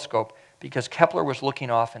Space Telescope because Kepler was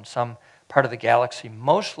looking off in some part of the galaxy,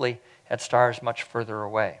 mostly at stars much further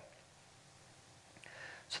away.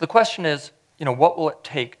 So the question is, what will it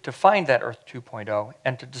take to find that Earth 2.0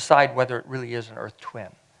 and to decide whether it really is an Earth twin?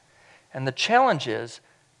 And the challenge is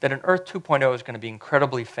that an Earth 2.0 is going to be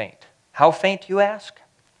incredibly faint. How faint, you ask?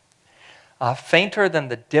 Fainter than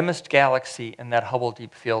the dimmest galaxy in that Hubble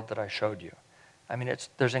deep field that I showed you. I mean,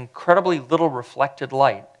 there's incredibly little reflected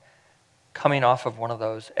light coming off of one of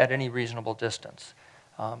those at any reasonable distance.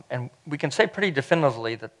 And we can say pretty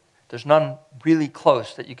definitively that there's none really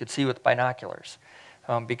close that you could see with binoculars.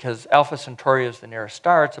 Because Alpha Centauri is the nearest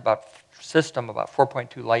star. It's about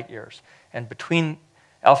 4.2 light years. And between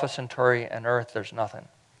Alpha Centauri and Earth, there's nothing.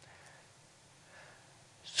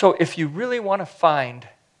 So if you really want to find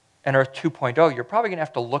an Earth 2.0, you're probably going to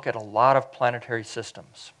have to look at a lot of planetary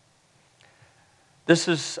systems. This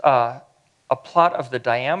is a plot of the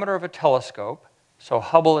diameter of a telescope. So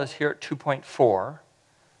Hubble is here at 2.4.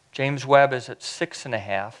 James Webb is at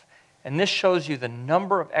 6.5. And this shows you the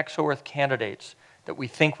number of exo-Earth candidates that we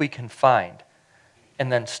think we can find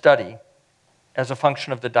and then study as a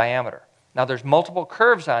function of the diameter. Now, there's multiple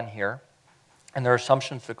curves on here, and there are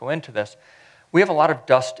assumptions that go into this. We have a lot of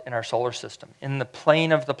dust in our solar system. In the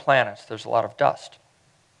plane of the planets, there's a lot of dust.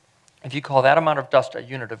 If you call that amount of dust a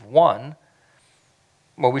unit of 1,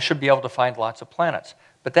 well, we should be able to find lots of planets.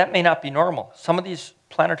 But that may not be normal. Some of these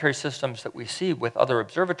planetary systems that we see with other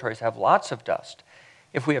observatories have lots of dust.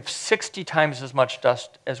 If we have 60 times as much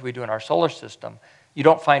dust as we do in our solar system, you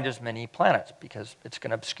don't find as many planets because it's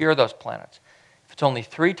going to obscure those planets. If it's only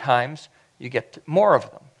 3 times, you get more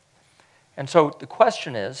of them. And so the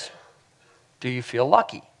question is, do you feel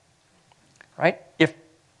lucky? Right? If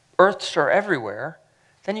Earths are everywhere,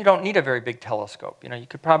 then you don't need a very big telescope. You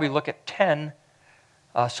could probably look at 10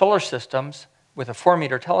 solar systems with a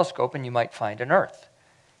 4-meter telescope and you might find an Earth.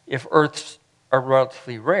 If Earths are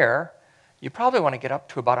relatively rare, you probably want to get up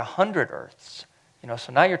to about 100 Earths.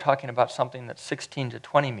 So now you're talking about something that's 16 to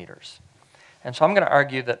 20 meters. And so I'm going to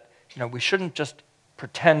argue that we shouldn't just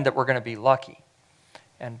pretend that we're going to be lucky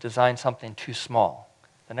and design something too small.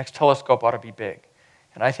 The next telescope ought to be big.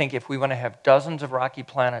 And I think if we want to have dozens of rocky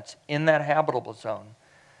planets in that habitable zone,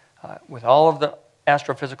 with all of the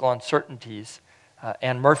astrophysical uncertainties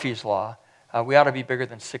and Murphy's Law, we ought to be bigger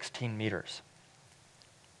than 16 meters.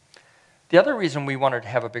 The other reason we wanted to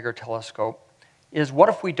have a bigger telescope is what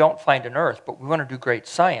if we don't find an Earth, but we want to do great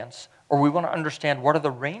science, or we want to understand what are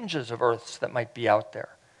the ranges of Earths that might be out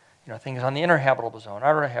there. Things on the inner habitable zone,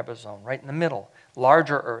 outer habitable zone, right in the middle,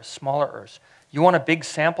 larger Earths, smaller Earths. You want a big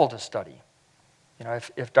sample to study.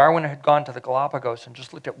 If Darwin had gone to the Galapagos and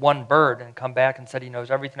just looked at one bird and come back and said he knows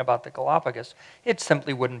everything about the Galapagos, it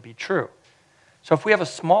simply wouldn't be true. So if we have a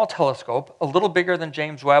small telescope, a little bigger than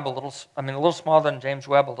James Webb, a little smaller than James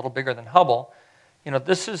Webb, a little bigger than Hubble,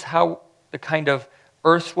 this is how the kind of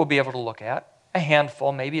Earths we'll be able to look at, a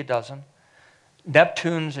handful, maybe a dozen.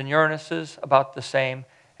 Neptunes and Uranuses, about the same,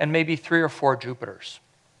 and maybe 3 or 4 Jupiters.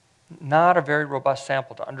 Not a very robust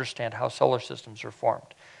sample to understand how solar systems are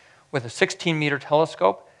formed. With a 16-meter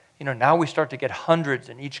telescope, now we start to get hundreds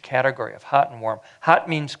in each category of hot and warm. Hot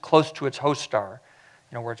means close to its host star,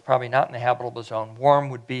 where it's probably not in the habitable zone. Warm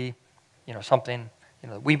would be, something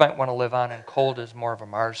that we might want to live on, and cold is more of a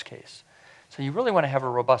Mars case. So you really want to have a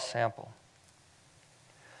robust sample.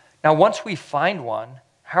 Now, once we find one,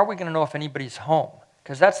 how are we going to know if anybody's home?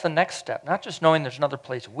 Because that's the next step. Not just knowing there's another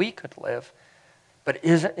place we could live, but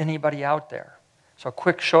is anybody out there? So a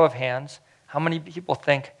quick show of hands. How many people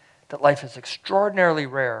think that life is extraordinarily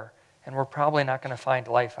rare and we're probably not going to find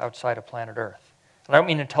life outside of planet Earth? And I don't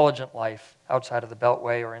mean intelligent life outside of the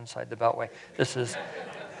Beltway or inside the Beltway. This is,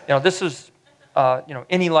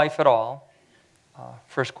 any life at all.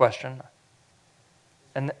 First question.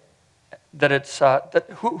 And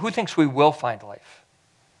who thinks we will find life?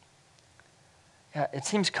 Yeah, it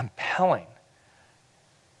seems compelling.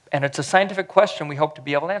 And it's a scientific question we hope to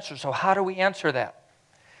be able to answer. So how do we answer that?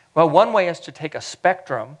 Well, one way is to take a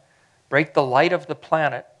spectrum, break the light of the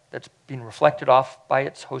planet that's being reflected off by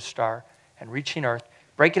its host star and reaching Earth,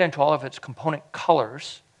 break it into all of its component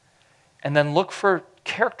colors, and then look for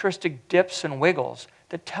characteristic dips and wiggles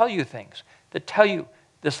that tell you things, that tell you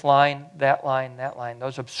this line, that line, that line.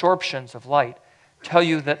 Those absorptions of light tell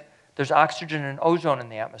you that there's oxygen and ozone in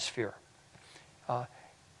the atmosphere.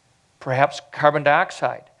 Perhaps carbon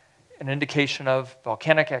dioxide, an indication of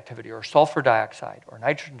volcanic activity, or sulfur dioxide, or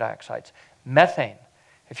nitrogen dioxides, methane,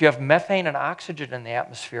 If you have methane and oxygen in the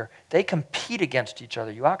atmosphere, they compete against each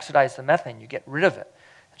other. You oxidize the methane, you get rid of it.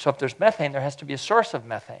 So if there's methane, there has to be a source of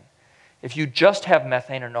methane. If you just have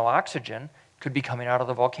methane and no oxygen, it could be coming out of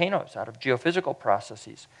the volcanoes, out of geophysical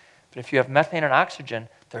processes. But if you have methane and oxygen,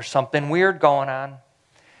 there's something weird going on.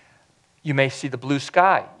 You may see the blue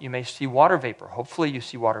sky. You may see water vapor. Hopefully you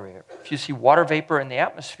see water vapor. If you see water vapor in the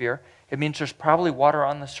atmosphere, it means there's probably water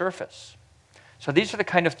on the surface. So these are the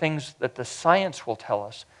kind of things that the science will tell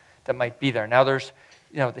us that might be there. Now there's,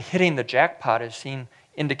 hitting the jackpot is seeing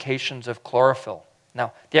indications of chlorophyll.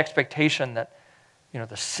 Now the expectation that,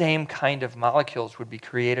 the same kind of molecules would be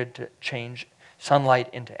created to change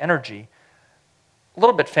sunlight into energy, a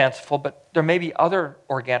little bit fanciful, but there may be other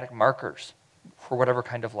organic markers for whatever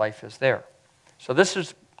kind of life is there. So this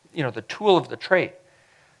is, the tool of the trade.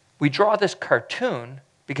 We draw this cartoon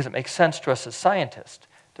because it makes sense to us as scientists.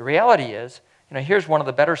 The reality is, here's one of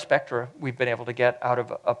the better spectra we've been able to get out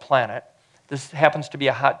of a planet. This happens to be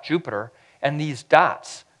a hot Jupiter, and these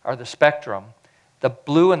dots are the spectrum. The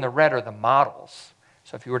blue and the red are the models.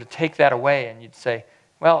 So if you were to take that away and you'd say,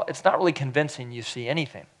 well, it's not really convincing you see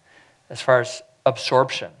anything as far as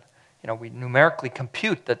absorption. We numerically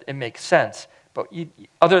compute that it makes sense, but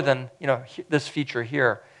other than, this feature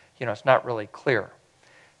here, it's not really clear.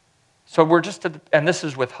 So we're just, and this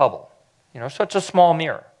is with Hubble, so it's a small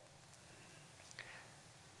mirror.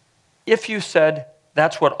 If you said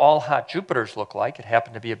that's what all hot Jupiters look like, it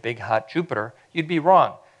happened to be a big hot Jupiter, you'd be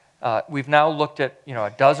wrong. We've now looked at,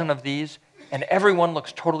 a dozen of these, and everyone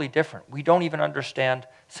looks totally different. We don't even understand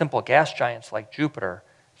simple gas giants like Jupiter.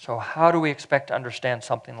 So how do we expect to understand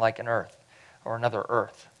something like an Earth or another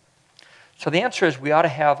Earth? So the answer is we ought to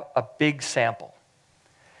have a big sample.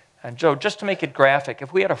 And Joe, just to make it graphic,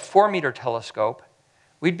 if we had a 4-meter telescope,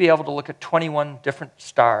 we'd be able to look at 21 different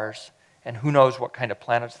stars, and who knows what kind of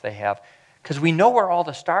planets they have, because we know where all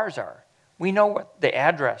the stars are. We know what the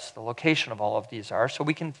address, the location of all of these are, so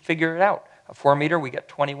we can figure it out. A 4-meter, we get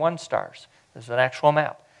 21 stars. This is an actual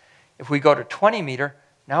map. If we go to 20-meter,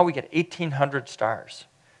 now we get 1,800 stars.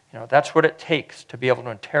 That's what it takes to be able to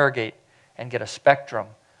interrogate and get a spectrum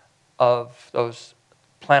of those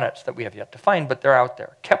planets that we have yet to find, but they're out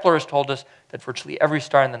there. Kepler has told us that virtually every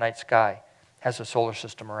star in the night sky has a solar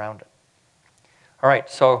system around it. All right,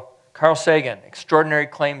 so Carl Sagan, extraordinary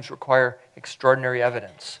claims require extraordinary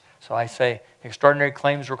evidence. So I say extraordinary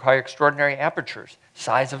claims require extraordinary apertures,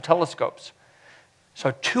 size of telescopes.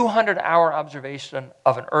 So 200-hour observation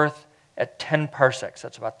of an Earth at 10 parsecs,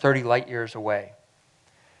 that's about 30 light years away.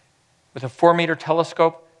 With a 4-meter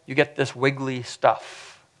telescope, you get this wiggly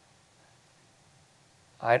stuff.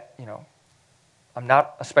 I'm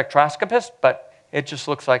not a spectroscopist, but it just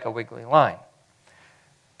looks like a wiggly line.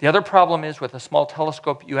 The other problem is with a small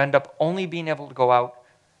telescope, you end up only being able to go out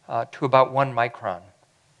to about 1 micron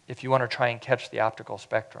if you want to try and catch the optical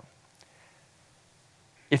spectrum.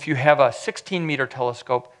 If you have a 16-meter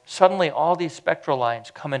telescope, suddenly all these spectral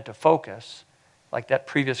lines come into focus, like that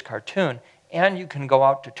previous cartoon, and you can go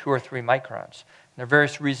out to 2 or 3 microns. And there are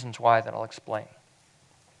various reasons why that I'll explain.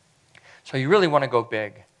 So you really want to go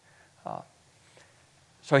big.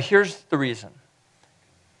 So here's the reason.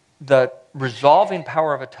 The resolving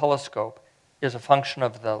power of a telescope is a function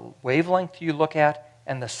of the wavelength you look at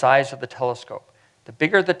and the size of the telescope. The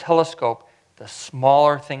bigger the telescope, the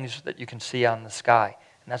smaller things that you can see on the sky.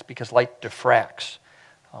 And that's because light diffracts.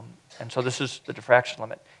 And so this is the diffraction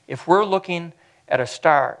limit. If we're looking at a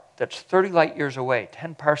star that's 30 light years away,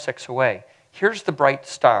 10 parsecs away, here's the bright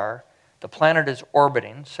star. The planet is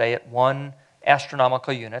orbiting, say at 1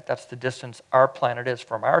 astronomical unit. That's the distance our planet is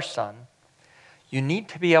from our sun. You need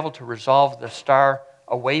to be able to resolve the star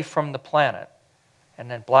away from the planet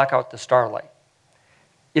and then block out the starlight.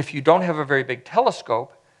 If you don't have a very big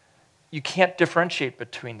telescope, you can't differentiate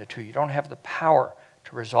between the two. You don't have the power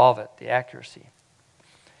to resolve it, the accuracy.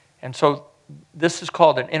 And so this is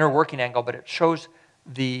called an inner working angle, but it shows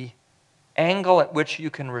the angle at which you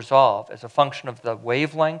can resolve as a function of the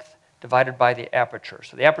wavelength divided by the aperture.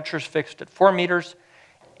 So the aperture is fixed at 4 meters.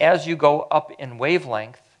 As you go up in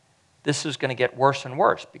wavelength, this is going to get worse and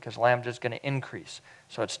worse because lambda is going to increase.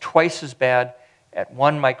 So it's twice as bad at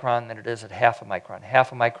 1 micron than it is at half a micron.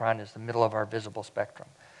 Half a micron is the middle of our visible spectrum.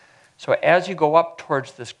 So as you go up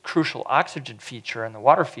towards this crucial oxygen feature and the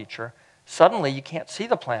water feature, suddenly you can't see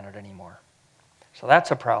the planet anymore. So that's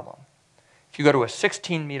a problem. If you go to a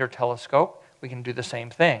 16-meter telescope, we can do the same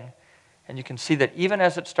thing. And you can see that even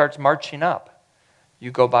as it starts marching up,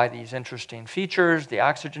 you go by these interesting features, the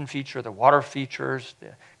oxygen feature, the water features,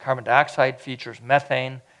 the carbon dioxide features,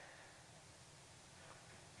 methane.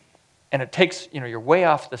 And it takes, you're way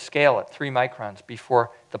off the scale at 3 microns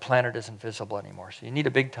before the planet isn't visible anymore. So you need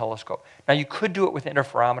a big telescope. Now, you could do it with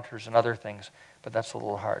interferometers and other things, but that's a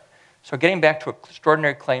little hard. So getting back to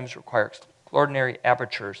extraordinary claims require extraordinary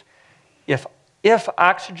apertures. If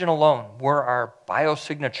oxygen alone were our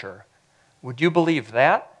biosignature, would you believe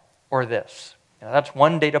that or this? That's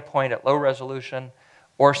one data point at low resolution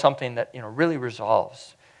or something that really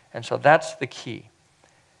resolves. And so that's the key.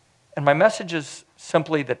 And my message is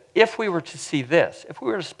simply that if we were to see this, if we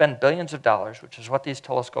were to spend billions of dollars, which is what these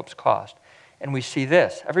telescopes cost, and we see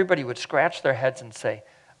this, everybody would scratch their heads and say,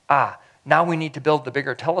 now we need to build the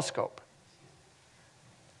bigger telescope.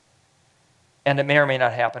 And it may or may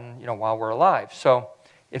not happen while we're alive. So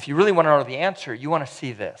if you really want to know the answer, you want to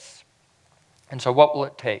see this. And so what will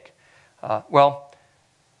it take?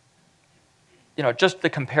 Just the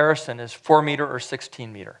comparison is 4 meter or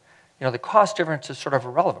 16 meter. The cost difference is sort of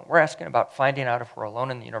irrelevant. We're asking about finding out if we're alone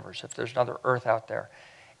in the universe, if there's another Earth out there.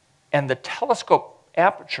 And the telescope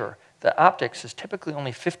aperture, the optics, is typically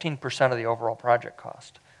only 15% of the overall project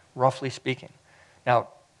cost, roughly speaking. Now,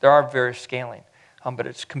 there are various scaling, but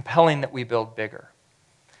it's compelling that we build bigger.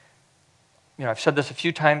 I've said this a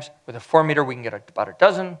few times. With a 4 meter, we can get about a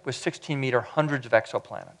dozen. With 16 meter, hundreds of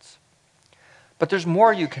exoplanets. But there's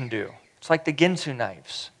more you can do. It's like the Ginsu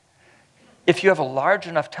knives. If you have a large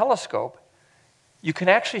enough telescope, you can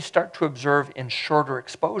actually start to observe in shorter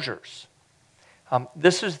exposures.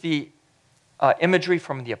 This is the imagery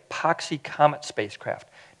from the Epoxy Comet spacecraft.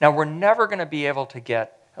 Now, we're never going to be able to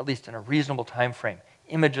get, at least in a reasonable time frame,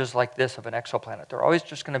 images like this of an exoplanet. They're always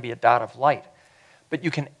just going to be a dot of light. But you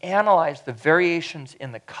can analyze the variations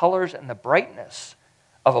in the colors and the brightness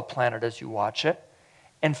of a planet as you watch it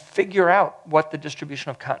and figure out what the distribution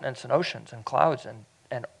of continents and oceans and clouds and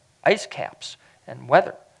ice caps and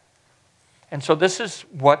weather. And so this is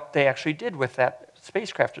what they actually did with that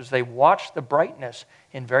spacecraft, is they watched the brightness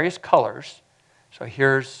in various colors. So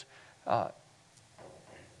here's,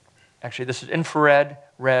 actually this is infrared,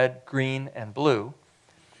 red, green, and blue,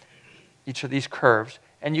 each of these curves.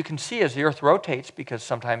 And you can see as the Earth rotates, because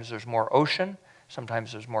sometimes there's more ocean,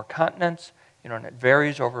 sometimes there's more continents, and it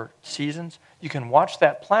varies over seasons, you can watch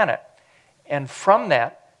that planet. And from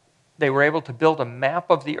that, they were able to build a map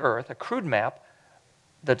of the Earth, a crude map,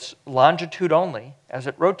 that's longitude only as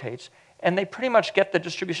it rotates, and they pretty much get the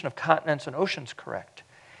distribution of continents and oceans correct.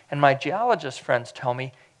 And my geologist friends tell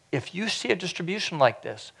me, if you see a distribution like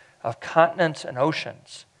this of continents and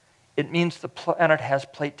oceans, it means the planet has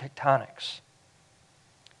plate tectonics.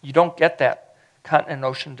 You don't get that continent and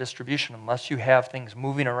ocean distribution unless you have things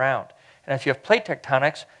moving around. And if you have plate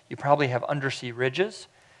tectonics, you probably have undersea ridges,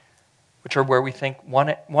 which are where we think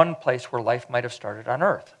one place where life might have started on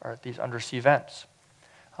Earth, are at these undersea vents.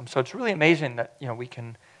 So it's really amazing that we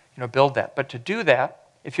can build that. But to do that,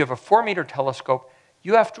 if you have a 4 meter telescope,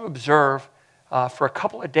 you have to observe for a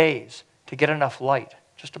couple of days to get enough light.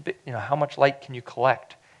 Just a bit, how much light can you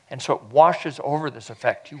collect? And so it washes over this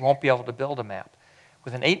effect. You won't be able to build a map.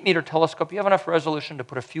 With an 8 meter telescope, you have enough resolution to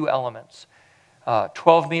put a few elements.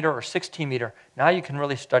 12 meter or 16 meter, now you can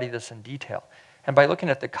really study this in detail. And by looking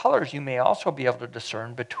at the colors, you may also be able to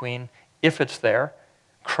discern between, if it's there,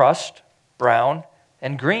 crust, brown,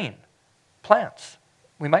 and green plants.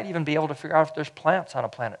 We might even be able to figure out if there's plants on a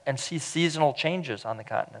planet and see seasonal changes on the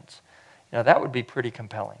continents. That would be pretty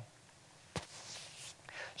compelling.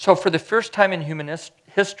 So for the first time in human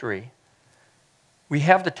history, we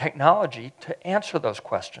have the technology to answer those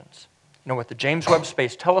questions. With the James Webb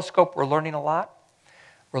Space Telescope, we're learning a lot.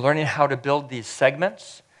 We're learning how to build these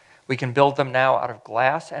segments. We can build them now out of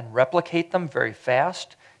glass and replicate them very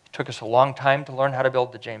fast. It took us a long time to learn how to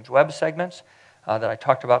build the James Webb segments that I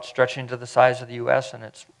talked about, stretching to the size of the US, and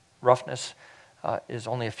its roughness is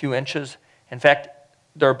only a few inches. In fact,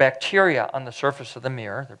 there are bacteria on the surface of the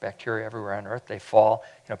mirror. There are bacteria everywhere on Earth. They fall.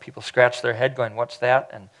 People scratch their head going, what's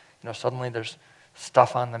that? And suddenly there's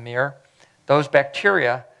stuff on the mirror. Those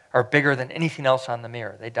bacteria are bigger than anything else on the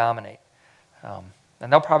mirror. They dominate.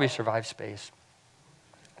 And they'll probably survive space.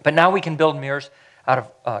 But now we can build mirrors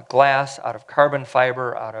out of glass, out of carbon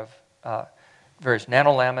fiber, out of various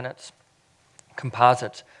nanolaminates,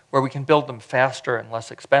 composites, where we can build them faster and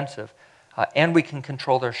less expensive, and we can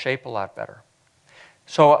control their shape a lot better.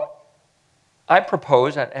 So I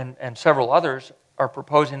propose, and several others are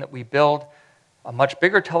proposing, that we build a much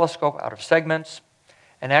bigger telescope out of segments.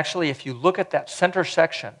 And actually, if you look at that center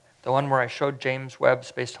section, the one where I showed James Webb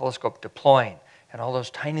Space Telescope deploying and all those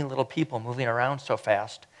tiny little people moving around so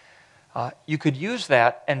fast, you could use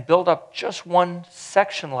that and build up just one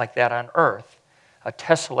section like that on Earth, a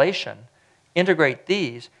tessellation, integrate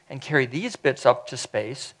these, and carry these bits up to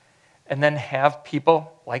space, and then have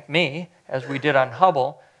people like me, as we did on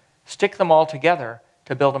Hubble, stick them all together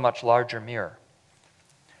to build a much larger mirror.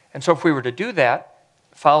 And so if we were to do that,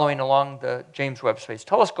 following along the James Webb Space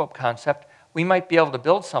Telescope concept, we might be able to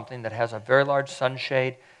build something that has a very large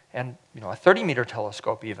sunshade and a 30-meter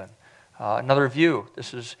telescope even. Another view,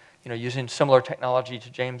 this is using similar technology to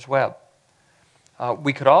James Webb.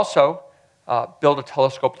 We could also build a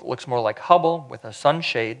telescope that looks more like Hubble with a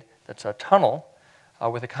sunshade that's a tunnel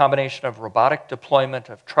with a combination of robotic deployment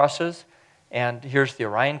of trusses. And here's the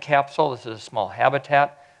Orion capsule. This is a small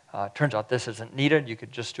habitat. Turns out this isn't needed. You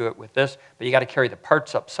could just do it with this, but you got to carry the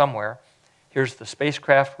parts up somewhere. Here's the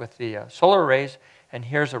spacecraft with the solar arrays, and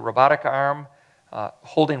here's a robotic arm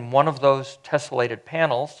holding one of those tessellated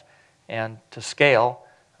panels, and to scale,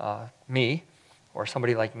 me, or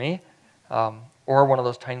somebody like me, or one of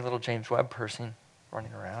those tiny little James Webb person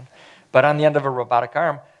running around, but on the end of a robotic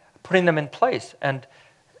arm, putting them in place. And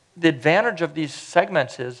the advantage of these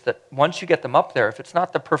segments is that once you get them up there, if it's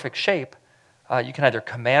not the perfect shape, you can either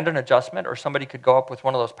command an adjustment, or somebody could go up with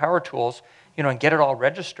one of those power tools, and get it all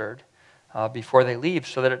registered before they leave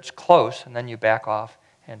so that it's close, and then you back off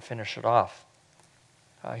and finish it off.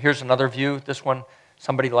 Here's another view. This one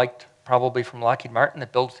somebody liked probably from Lockheed Martin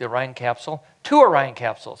that builds the Orion capsule. 2 Orion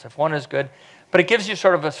capsules, if one is good. But it gives you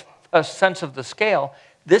sort of a sense of the scale.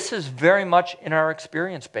 This is very much in our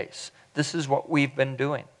experience base. This is what we've been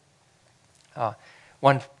doing.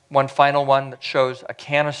 One final one that shows a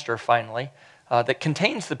canister, finally, that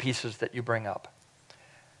contains the pieces that you bring up.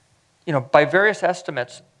 By various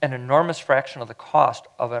estimates, an enormous fraction of the cost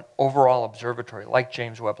of an overall observatory, like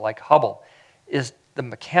James Webb, like Hubble, is the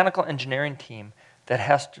mechanical engineering team that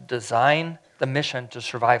has to design the mission to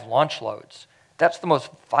survive launch loads. That's the most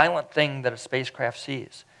violent thing that a spacecraft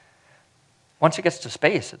sees. Once it gets to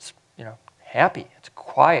space, it's happy, it's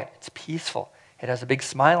quiet, it's peaceful. It has a big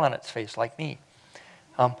smile on its face, like me.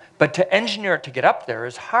 But to engineer it to get up there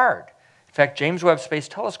is hard. In fact, James Webb Space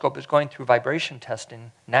Telescope is going through vibration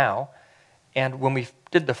testing now. And when we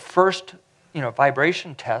did the first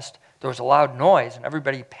vibration test, there was a loud noise and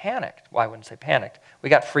everybody panicked. Well, I wouldn't say panicked. We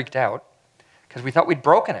got freaked out because we thought we'd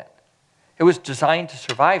broken it. It was designed to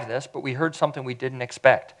survive this, but we heard something we didn't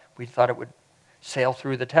expect. We thought it would sail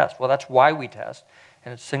through the test. Well, that's why we test.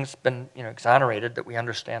 And it's since been exonerated that we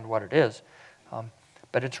understand what it is.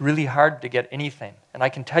 But it's really hard to get anything. And I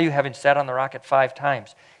can tell you, having sat on the rocket 5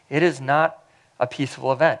 times, it is not a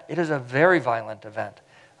peaceful event. It is a very violent event.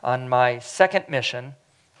 On my second mission,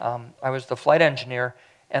 I was the flight engineer,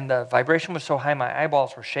 and the vibration was so high my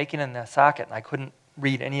eyeballs were shaking in the socket, and I couldn't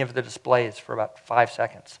read any of the displays for about 5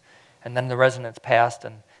 seconds. And then the resonance passed,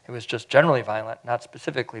 and it was just generally violent, not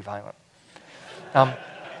specifically violent.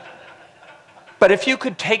 But if you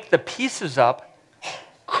could take the pieces up,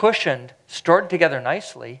 cushioned, stored together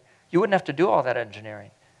nicely, you wouldn't have to do all that engineering.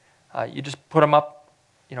 You just put them up,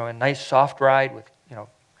 a nice soft ride with,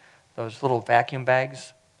 those little vacuum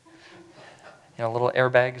bags, little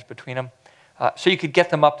airbags between them. So you could get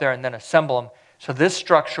them up there and then assemble them. So this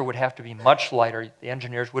structure would have to be much lighter. The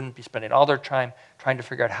engineers wouldn't be spending all their time trying to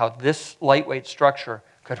figure out how this lightweight structure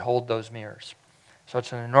could hold those mirrors. So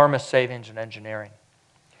it's an enormous savings in engineering.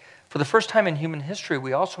 For the first time in human history,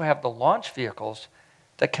 we also have the launch vehicles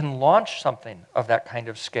that can launch something of that kind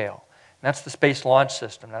of scale. And that's the Space Launch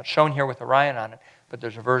System. Now, it's shown here with Orion on it, but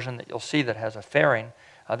there's a version that you'll see that has a fairing.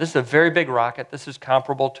 This is a very big rocket. This is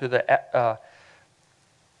comparable to the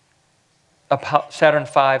Saturn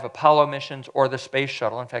V Apollo missions or the Space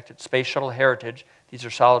Shuttle. In fact, it's Space Shuttle Heritage. These are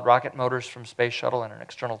solid rocket motors from Space Shuttle and an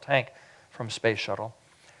external tank from Space Shuttle.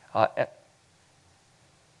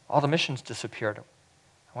 All the missions disappeared.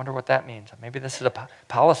 I wonder what that means. Maybe this is a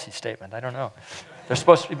policy statement. I don't know. There's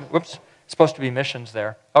supposed to be, supposed to be missions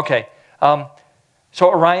there. Okay. So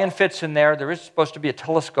Orion fits in there. There is supposed to be a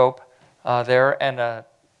telescope there and a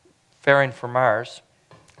fairing for Mars.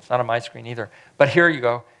 It's not on my screen either. But here you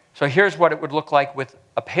go. So here's what it would look like with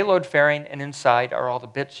a payload fairing, and inside are all the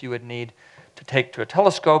bits you would need to take to a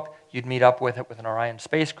telescope. You'd meet up with it with an Orion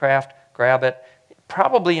spacecraft, grab it,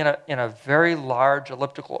 probably in a very large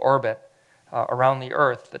elliptical orbit around the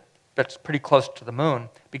Earth that's pretty close to the moon,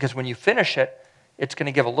 because when you finish it, it's going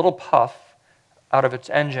to give a little puff out of its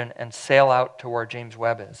engine and sail out to where James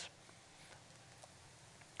Webb is.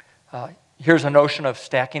 Here's a notion of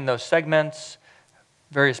stacking those segments,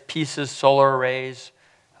 various pieces, solar arrays,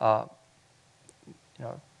 the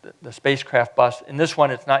spacecraft bus. In this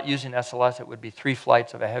one, it's not using SLS. It would be 3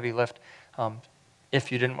 flights of a heavy lift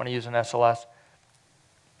if you didn't want to use an SLS.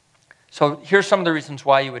 So here's some of the reasons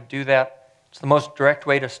why you would do that. It's the most direct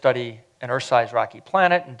way to study an Earth-sized rocky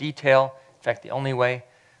planet in detail. In fact, the only way.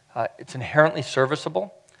 It's inherently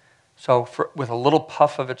serviceable. So with a little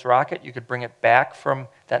puff of its rocket, you could bring it back from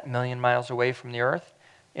that 1,000,000 miles away from the Earth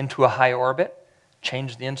into a high orbit,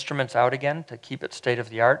 change the instruments out again to keep it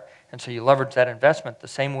state-of-the-art. And so you leverage that investment the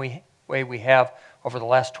same way we have over the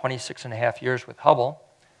last 26.5 years with Hubble.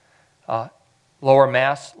 Lower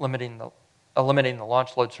mass, eliminating the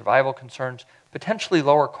launch load survival concerns, potentially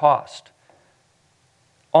lower cost.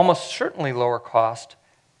 Almost certainly lower cost,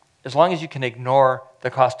 as long as you can ignore the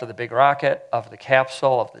cost of the big rocket, of the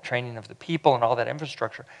capsule, of the training of the people, and all that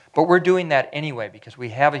infrastructure. But we're doing that anyway because we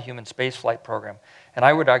have a human spaceflight program. And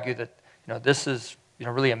I would argue that this is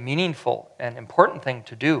really a meaningful and important thing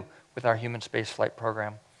to do with our human spaceflight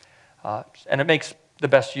program. And it makes the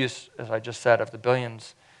best use, as I just said, of the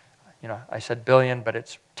billions. I said billion, but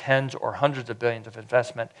it's tens or hundreds of billions of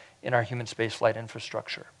investment in our human spaceflight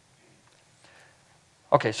infrastructure.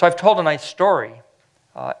 Okay, so I've told a nice story,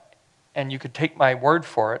 and you could take my word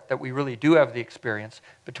for it that we really do have the experience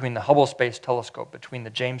between the Hubble Space Telescope, between the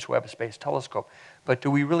James Webb Space Telescope. But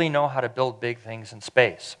do we really know how to build big things in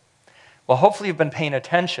space? Well, hopefully you've been paying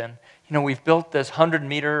attention. We've built this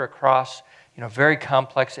 100-meter across, very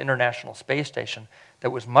complex International Space Station that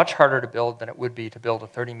was much harder to build than it would be to build a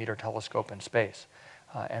 30-meter telescope in space.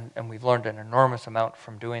 And we've learned an enormous amount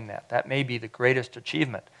from doing that. That may be the greatest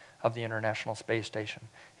achievement of the International Space Station,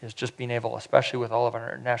 is just being able, especially with all of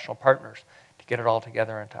our international partners, to get it all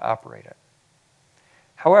together and to operate it.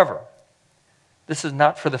 However, this is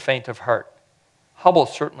not for the faint of heart. Hubble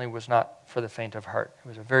certainly was not for the faint of heart. It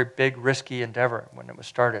was a very big, risky endeavor when it was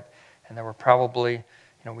started. And there were probably,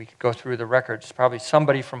 we could go through the records, probably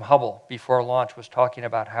somebody from Hubble before launch was talking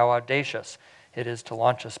about how audacious it is to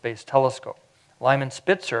launch a space telescope. Lyman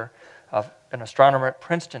Spitzer, an astronomer at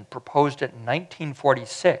Princeton, proposed it in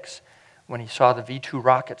 1946 when he saw the V2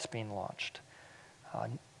 rockets being launched.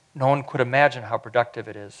 No one could imagine how productive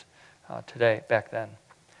it is today, back then.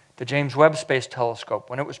 The James Webb Space Telescope,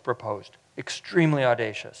 when it was proposed, extremely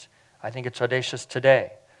audacious. I think it's audacious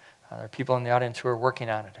today. There are people in the audience who are working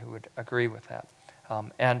on it who would agree with that.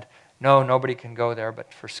 And no, nobody can go there,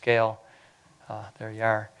 but for scale, there you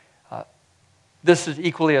are. This is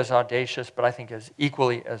equally as audacious, but I think is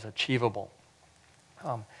equally as achievable.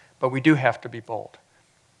 But we do have to be bold.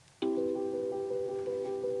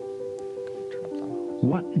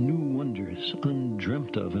 What new wonders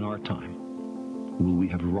undreamt of in our time will we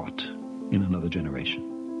have wrought in another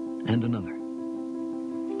generation and another?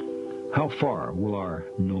 How far will our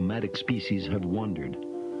nomadic species have wandered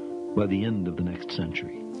by the end of the next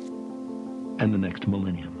century and the next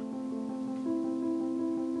millennium?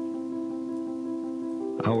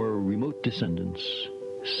 Our remote descendants,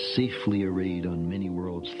 safely arrayed on many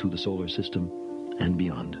worlds through the solar system and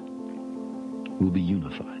beyond, will be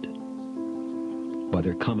unified by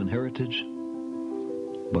their common heritage,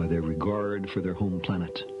 by their regard for their home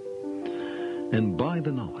planet, and by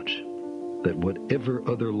the knowledge that whatever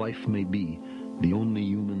other life may be, the only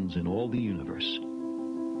humans in all the universe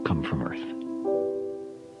come from Earth.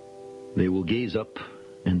 They will gaze up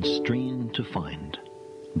and strain to find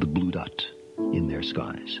the blue dot in their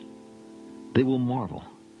skies. They will marvel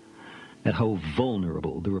at how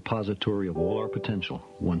vulnerable the repository of all our potential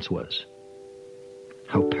once was,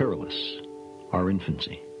 how perilous our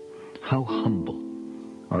infancy, how humble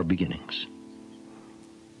our beginnings,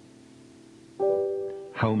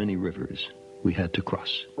 how many rivers we had to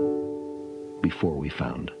cross before we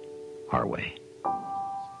found our way.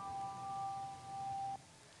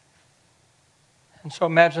 And so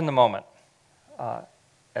imagine the moment,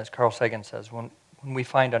 as Carl Sagan says, when we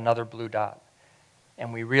find another blue dot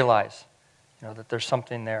and we realize that there's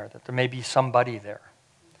something there, that there may be somebody there.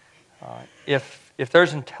 If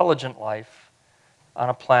there's intelligent life on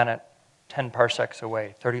a planet 10 parsecs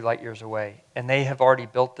away, 30 light years away, and they have already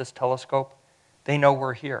built this telescope, they know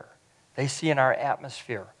we're here. They see in our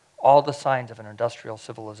atmosphere all the signs of an industrial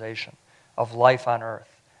civilization, of life on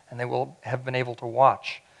Earth, and they will have been able to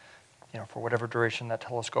watch, for whatever duration that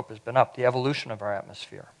telescope has been up, the evolution of our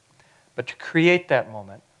atmosphere. But to create that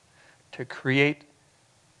moment, to create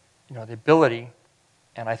the ability,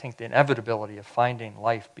 and I think the inevitability of finding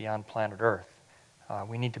life beyond planet Earth,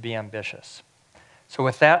 we need to be ambitious. So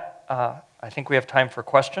with that, I think we have time for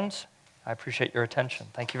questions. I appreciate your attention.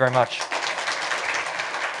 Thank you very much.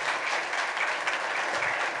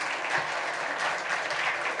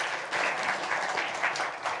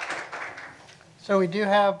 So we do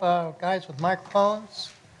have guys with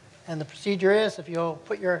microphones, and the procedure is if you'll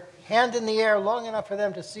put your hand in the air long enough for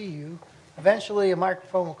them to see you, eventually a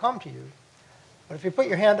microphone will come to you. But if you put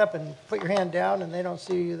your hand up and put your hand down and they don't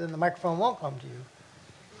see you, then the microphone won't come to you.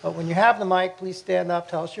 But when you have the mic, please stand up,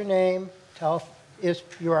 tell us your name, tell us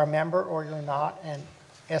if you're a member or you're not, and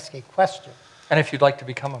ask a question. And if you'd like to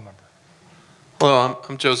become a member. Hello,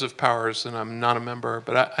 I'm Joseph Powers, and I'm not a member,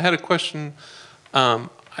 but I had a question.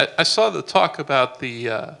 I saw the talk about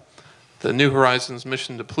the New Horizons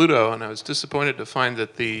mission to Pluto, and I was disappointed to find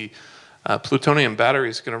that the plutonium battery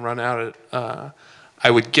is going to run out at, I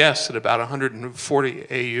would guess, at about 140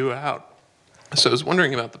 AU out. So I was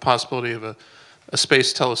wondering about the possibility of a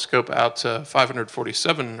space telescope out to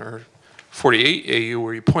 547 or 48 AU,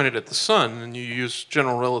 where you point it at the sun and you use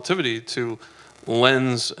general relativity to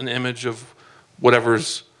lens an image of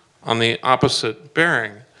whatever's on the opposite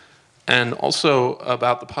bearing, and also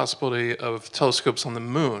about the possibility of telescopes on the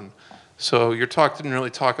moon. So your talk didn't really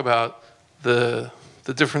talk about the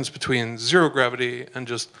difference between zero gravity and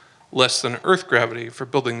just less than Earth gravity for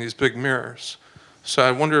building these big mirrors. So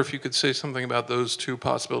I wonder if you could say something about those two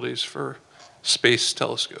possibilities for space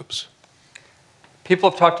telescopes. People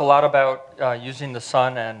have talked a lot about using the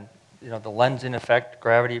sun and the lensing effect,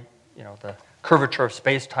 gravity, the curvature of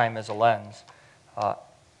space-time as a lens,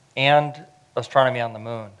 and astronomy on the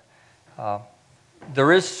moon.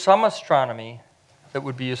 There is some astronomy that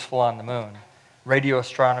would be useful on the moon, radio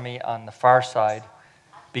astronomy on the far side,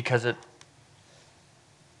 because it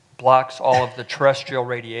blocks all of the terrestrial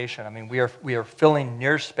radiation. I mean, we are filling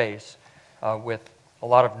near space with a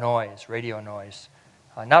lot of noise, radio noise.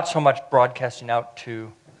 Not so much broadcasting out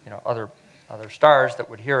to other stars that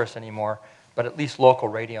would hear us anymore, but at least local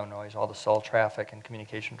radio noise, all the cell traffic and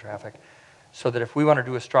communication traffic, so that if we want to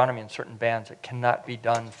do astronomy in certain bands, it cannot be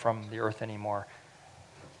done from the Earth anymore.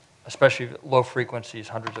 Especially low frequencies,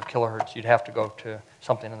 hundreds of kilohertz, you'd have to go to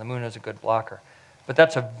something, and the moon is a good blocker. But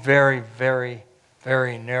that's a very, very,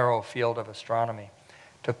 very narrow field of astronomy.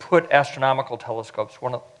 To put astronomical telescopes,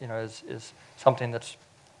 is something that's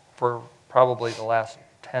for probably the last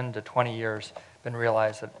 10 to 20 years been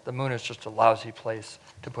realized that the moon is just a lousy place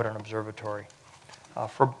to put an observatory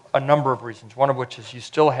for a number of reasons. One of which is you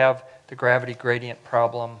still have the gravity gradient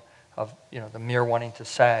problem of the mirror wanting to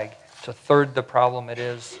sag. It's a sixth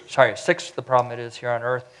the problem it is here on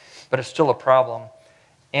Earth, but it's still a problem.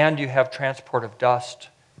 And you have transport of dust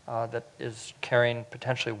that is carrying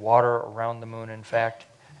potentially water around the moon, in fact,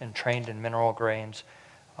 entrained in mineral grains.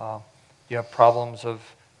 You have problems of,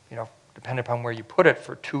 depending upon where you put it,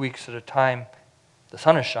 for 2 weeks at a time, the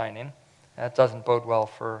sun is shining. That doesn't bode well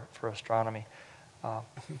for astronomy.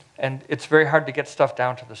 And it's very hard to get stuff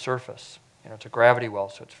down to the surface. It's a gravity well,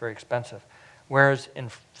 so it's very expensive. Whereas in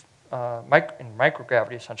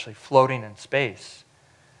microgravity, essentially floating in space,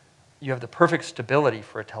 you have the perfect stability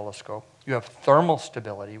for a telescope. You have thermal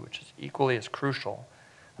stability, which is equally as crucial.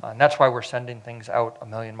 And that's why we're sending things out 1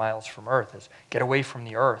 million miles from Earth, is get away from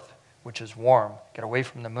the Earth, which is warm, get away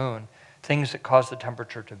from the moon, things that cause the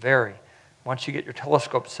temperature to vary. Once you get your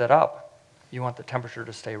telescope set up, you want the temperature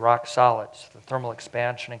to stay rock solid, so the thermal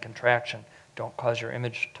expansion and contraction don't cause your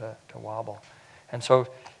image to wobble. And so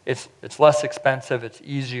it's less expensive, it's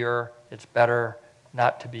easier, it's better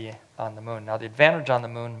not to be on the moon. Now the advantage on the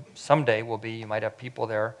moon someday will be you might have people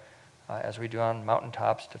there, as we do on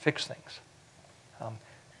mountaintops, to fix things.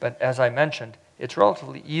 But as I mentioned, it's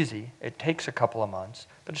relatively easy. It takes a couple of months,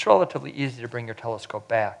 but it's relatively easy to bring your telescope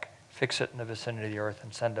back, fix it in the vicinity of the Earth,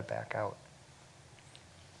 and send it back out.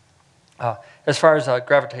 As far as a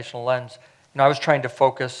gravitational lens, I was trying to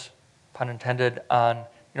focus, pun intended, on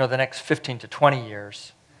the next 15 to 20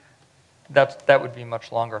 years. That would be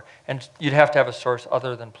much longer, and you'd have to have a source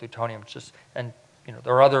other than plutonium. There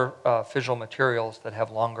are other fissile materials that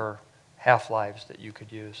have longer half-lives that you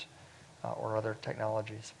could use, or other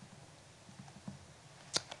technologies.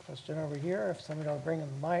 Question over here. If somebody will bring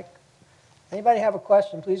the mic. Anybody have a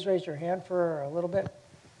question? Please raise your hand for a little bit.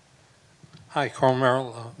 Hi, Carl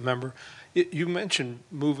Merrill, member. You mentioned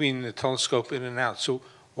moving the telescope in and out. So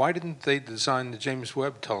why didn't they design the James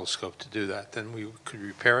Webb Telescope to do that? Then we could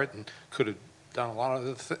repair it and could have done a lot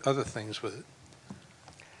of other things with it.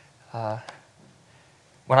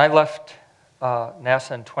 When I left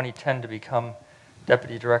NASA in 2010 to become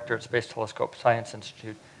Deputy Director at Space Telescope Science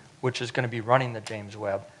Institute, which is going to be running the James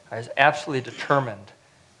Webb, I was absolutely determined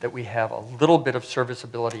that we have a little bit of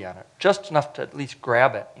serviceability on it, just enough to at least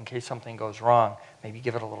grab it in case something goes wrong, maybe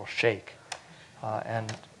give it a little shake.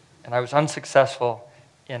 And I was unsuccessful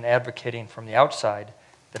in advocating from the outside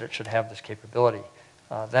that it should have this capability.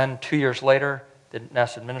 Then 2 years later, the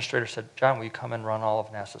NASA administrator said, John, will you come and run all of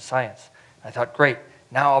NASA science? And I thought, great,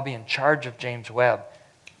 now I'll be in charge of James Webb.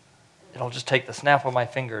 It'll just take the snap of my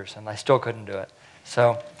fingers, and I still couldn't do it.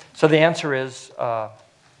 So the answer is,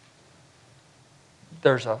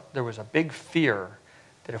 there was a big fear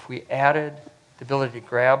that if we added the ability to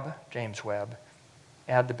grab James Webb,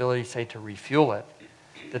 add the ability, say, to refuel it,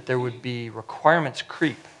 that there would be requirements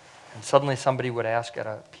creep, and suddenly somebody would ask at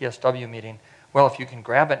a PSW meeting, well, if you can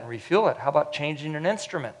grab it and refuel it, how about changing an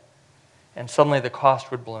instrument? And suddenly the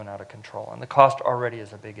cost would balloon out of control, and the cost already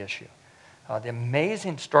is a big issue. The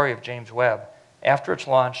amazing story of James Webb, after it's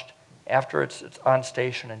launched, after it's on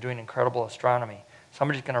station and doing incredible astronomy,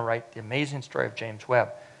 somebody's going to write the amazing story of James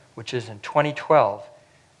Webb, which is in 2012,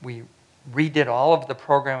 we redid all of the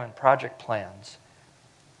program and project plans,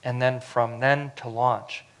 and then from then to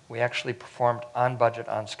launch, we actually performed on budget,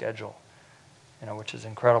 on schedule, which is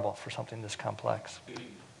incredible for something this complex.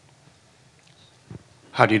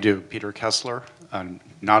 How do you do? Peter Kessler,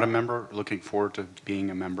 not a member, looking forward to being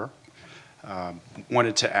a member.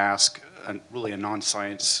 Wanted to ask really a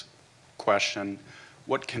non-science question.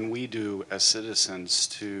 What can we do as citizens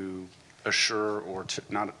to assure or to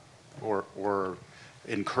not or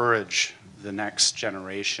encourage the next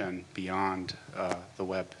generation beyond the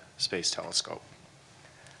Webb Space Telescope?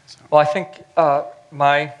 So. Well, I think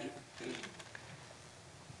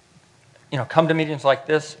come to meetings like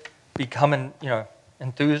this, become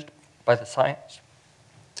enthused by the science,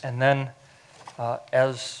 and then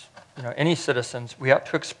as any citizens, we ought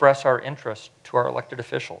to express our interest to our elected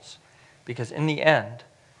officials, because in the end,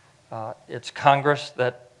 it's Congress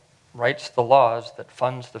that writes the laws that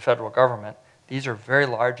funds the federal government. These are very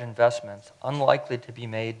large investments, unlikely to be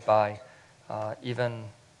made by even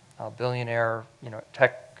billionaire,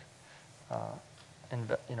 tech,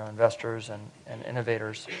 investors and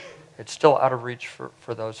innovators. It's still out of reach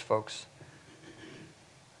for those folks.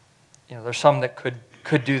 There's some that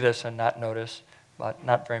could do this and not notice, but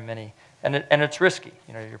not very many. And it's risky.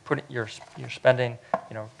 You're spending.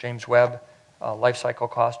 James Webb life cycle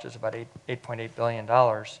cost is about $8.8 billion,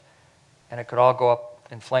 and it could all go up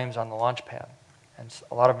in flames on the launch pad. And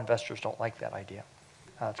a lot of investors don't like that idea.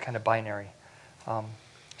 It's kind of binary.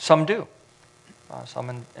 Some do. Some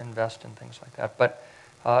invest in things like that. But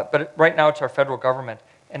right now it's our federal government,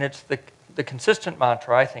 and it's the consistent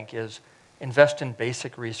mantra, I think, is invest in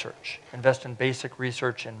basic research. Invest in basic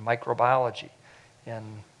research in microbiology, in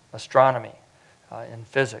astronomy, in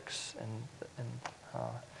physics, in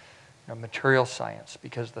material science,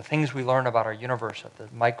 because the things we learn about our universe at the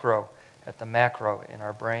micro, at the macro, in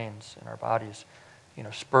our brains, in our bodies,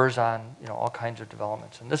 spurs on all kinds of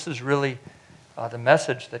developments. And this is really the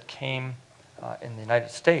message that came in the United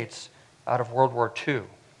States out of World War II,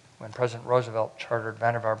 when President Roosevelt chartered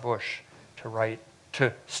Vannevar Bush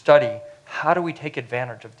to study how do we take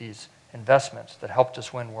advantage of these investments that helped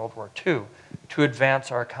us win World War II to advance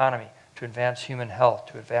our economy, to advance human health,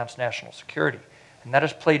 to advance national security. And that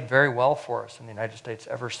has played very well for us in the United States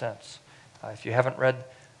ever since. If you haven't read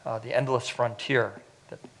The Endless Frontier,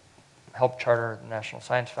 that helped charter the National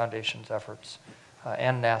Science Foundation's efforts,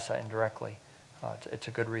 and NASA indirectly, it's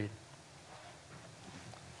a good read.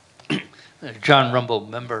 John Rumble,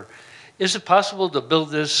 member. Is it possible to build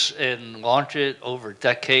this and launch it over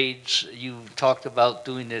decades? You talked about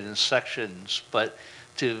doing it in sections, but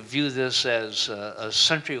to view this as a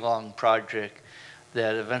century-long project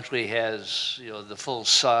that eventually has the full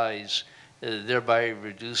size, thereby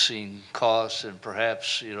reducing costs and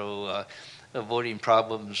perhaps avoiding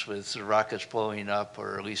problems with the rockets blowing up,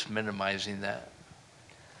 or at least minimizing that?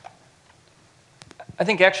 I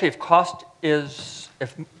think actually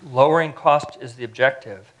if lowering cost is the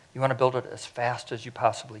objective, you want to build it as fast as you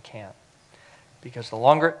possibly can. Because the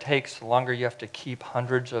longer it takes, the longer you have to keep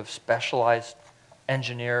hundreds of specialized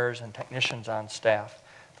engineers and technicians on staff,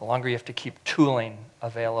 the longer you have to keep tooling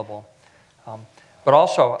available. But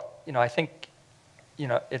also, I think,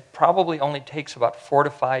 it probably only takes about 4 to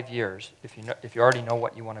 5 years, if you already know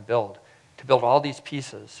what you want to build all these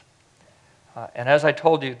pieces. And as I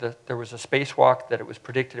told you, there was a spacewalk that it was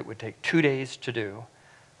predicted it would take 2 days to do,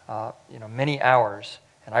 many hours,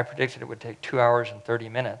 and I predicted it would take 2 hours and 30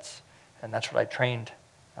 minutes, and that's what I trained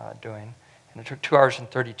doing, and it took 2 hours and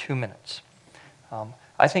 32 minutes.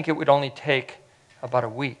 I think it would only take about a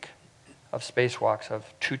week of spacewalks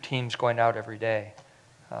of 2 teams going out every day.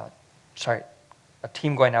 A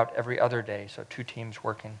team going out every other day, so 2 teams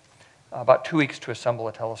working. About 2 weeks to assemble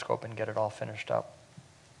a telescope and get it all finished up.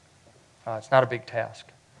 It's not a big task.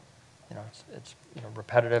 It's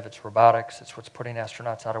repetitive, it's robotics, it's what's putting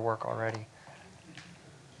astronauts out of work already.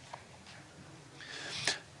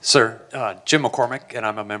 Sir, Jim McCormick, and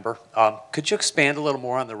I'm a member. Could you expand a little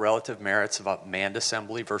more on the relative merits of manned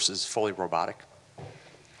assembly versus fully robotic?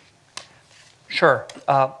 Sure.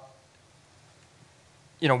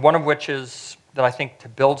 One of which is that I think to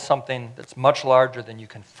build something that's much larger than you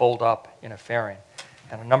can fold up in a fairing.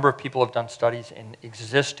 And a number of people have done studies in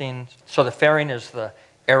existing, so the fairing is the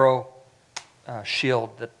aero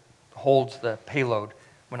shield that holds the payload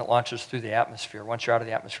when it launches through the atmosphere. Once you're out of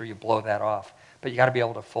the atmosphere, you blow that off. But you got to be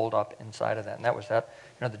able to fold up inside of that. And that was that,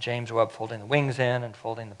 the James Webb folding the wings in and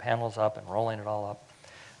folding the panels up and rolling it all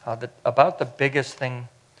up. About the biggest thing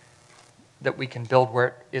that we can build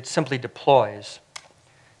where it simply deploys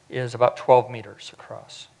is about 12 meters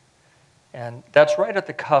across. And that's right at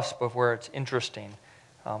the cusp of where it's interesting.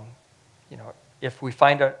 If we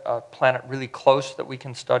find a planet really close that we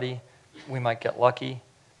can study, we might get lucky.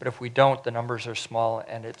 But if we don't, the numbers are small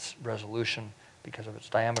and its resolution, because of its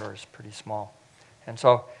diameter, is pretty small. And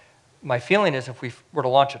so my feeling is if we were to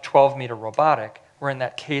launch a 12-meter robotic, we're in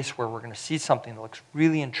that case where we're going to see something that looks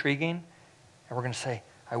really intriguing, and we're going to say,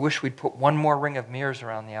 I wish we'd put one more ring of mirrors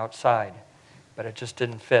around the outside, but it just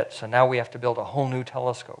didn't fit. So now we have to build a whole new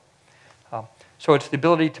telescope. So it's the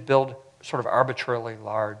ability to build sort of arbitrarily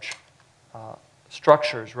large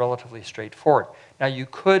structures, relatively straightforward. Now you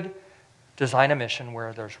could design a mission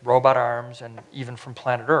where there's robot arms, and even from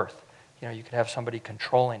planet Earth, you could have somebody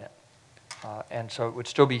controlling it. And so it would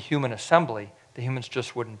still be human assembly. The humans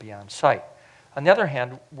just wouldn't be on site. On the other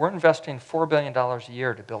hand, we're investing $4 billion a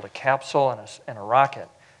year to build a capsule and a rocket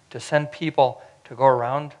to send people to go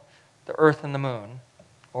around the Earth and the Moon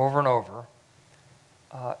over and over.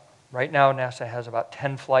 Right now, NASA has about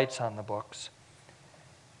 10 flights on the books,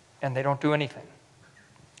 and they don't do anything.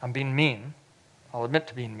 I'm being mean. I'll admit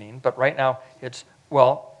to being mean, but right now it's,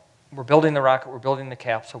 well, we're building the rocket, we're building the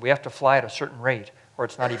capsule. We have to fly at a certain rate, or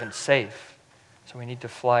it's not even safe. So we need to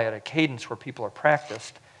fly at a cadence where people are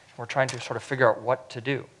practiced. We're trying to sort of figure out what to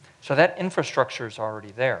do. So that infrastructure is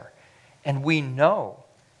already there. And we know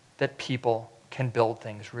that people can build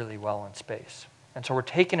things really well in space. And so we're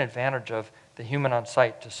taking advantage of the human on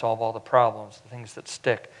site to solve all the problems, the things that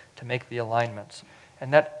stick, to make the alignments.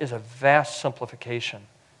 And that is a vast simplification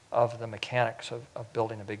of the mechanics of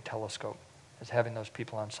building a big telescope, is having those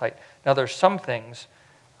people on site. Now there's some things,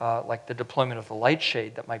 like the deployment of the light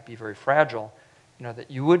shade, that might be very fragile,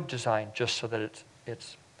 that you would design just so that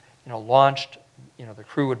it's launched, the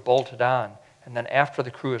crew would bolt it on, and then after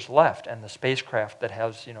the crew is left and the spacecraft that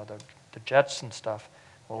has, the jets and stuff,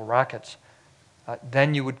 little rockets,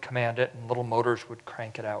 then you would command it and little motors would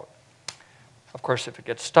crank it out. Of course, if it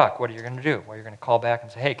gets stuck, what are you going to do? Well, you're going to call back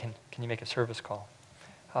and say, hey, can you make a service call?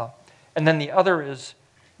 And then the other is,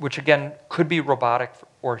 which again could be robotic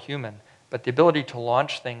or human, but the ability to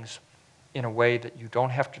launch things in a way that you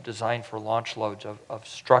don't have to design for launch loads of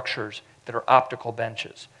structures that are optical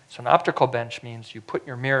benches. So an optical bench means you put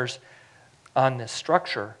your mirrors on this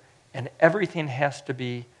structure, and everything has to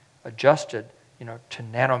be adjusted to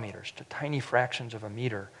nanometers, to tiny fractions of a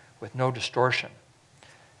meter with no distortion,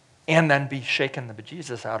 and then be shaking the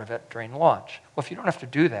bejesus out of it during launch. Well, if you don't have to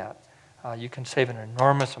do that, you can save an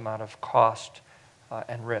enormous amount of cost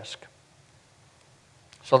and risk.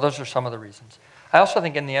 So those are some of the reasons. I also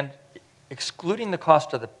think in the end, excluding the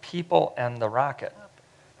cost of the people and the rocket,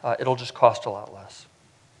 it'll just cost a lot less.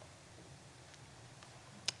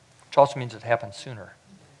 Which also means it happens sooner.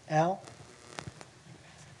 Al?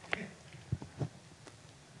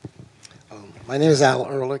 My name is Al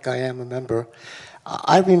Ehrlich. I am a member.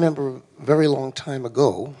 I remember a very long time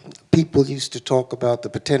ago, people used to talk about the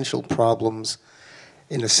potential problems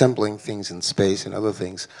in assembling things in space and other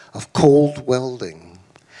things of cold welding.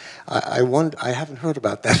 I haven't heard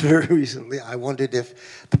about that very recently. I wondered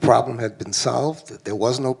if the problem had been solved, that there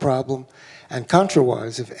was no problem, and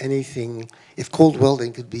contrawise, if anything, if cold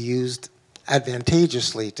welding could be used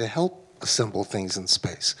advantageously to help assemble things in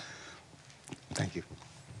space. Thank you.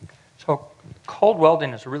 So cold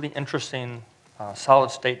welding is a really interesting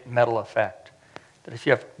solid-state metal effect. That if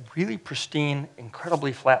you have really pristine,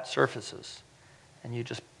 incredibly flat surfaces, and you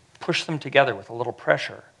just push them together with a little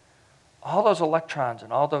pressure, all those electrons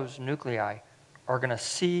and all those nuclei are going to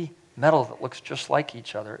see metal that looks just like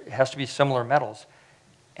each other. It has to be similar metals,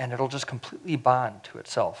 and it'll just completely bond to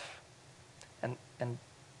itself. And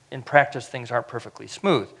in practice, things aren't perfectly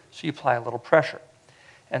smooth, so you apply a little pressure.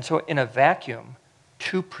 And so in a vacuum,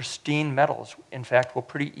 two pristine metals, in fact, will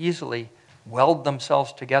pretty easily weld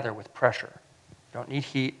themselves together with pressure. You don't need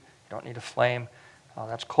heat, you don't need a flame.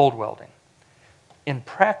 That's cold welding. In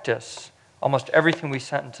practice, almost everything we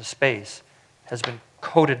sent into space has been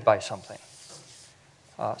coated by something.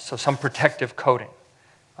 So some protective coating.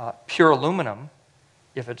 Pure aluminum,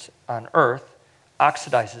 if it's on Earth,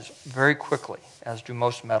 oxidizes very quickly, as do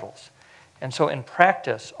most metals. And so in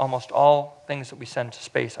practice, almost all things that we send to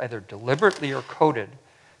space either deliberately are coated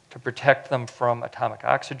to protect them from atomic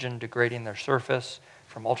oxygen degrading their surface,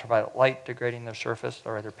 from ultraviolet light degrading their surface.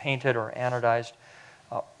 They're either painted or anodized,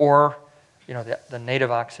 or the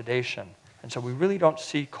native oxidation. And so we really don't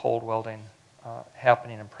see cold welding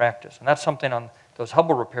happening in practice. And that's something on those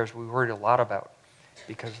Hubble repairs we worried a lot about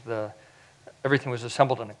because everything was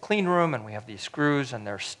assembled in a clean room, and we have these screws, and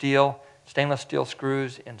they're stainless steel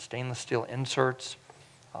screws in stainless steel inserts.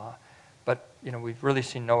 But we've really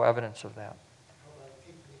seen no evidence of that.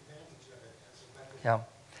 Yeah.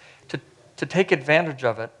 To take advantage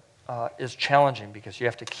of it is challenging because you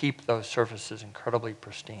have to keep those surfaces incredibly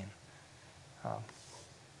pristine.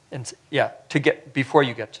 Before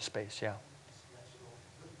you get to space, yeah.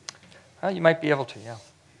 Well, you might be able to, yeah.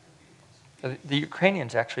 The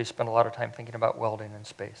Ukrainians actually spend a lot of time thinking about welding in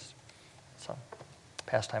space. It's a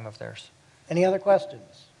pastime of theirs. Any other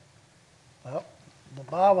questions? Well,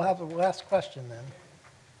 Bob will have the last question then.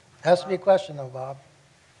 Has to be a question though, Bob.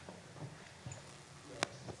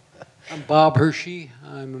 I'm Bob Hershey.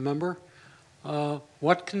 I'm a member.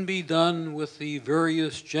 What can be done with the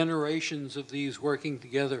various generations of these working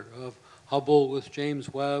together, of Hubble with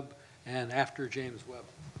James Webb and after James Webb?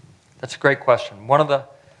 That's a great question. One of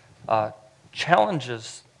the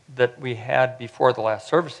challenges that we had before the last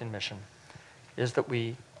servicing mission is that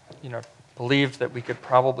we, believed that we could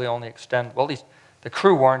probably only extend, well, at least the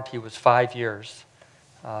crew warranty was 5 years,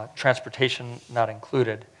 transportation not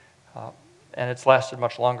included, and it's lasted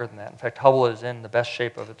much longer than that. In fact, Hubble is in the best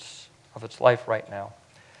shape of its life right now.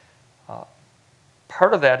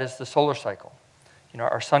 Part of that is the solar cycle.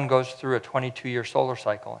 Our sun goes through a 22-year solar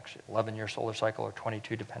cycle, actually 11-year solar cycle or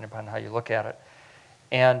 22, depending upon how you look at it.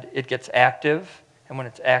 And it gets active, and when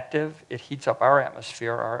it's active, it heats up our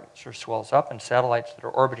atmosphere swells up, and satellites that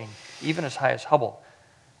are orbiting, even as high as Hubble,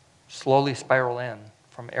 slowly spiral in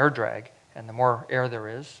from air drag, and the more air there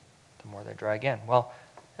is, the more they drag in. Well,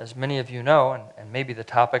 as many of you know, and maybe the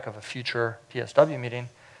topic of a future PSW meeting,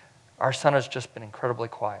 our sun has just been incredibly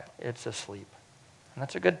quiet. It's asleep, and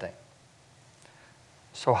that's a good thing.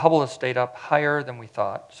 So Hubble has stayed up higher than we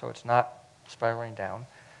thought, so it's not spiraling down.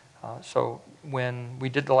 So when we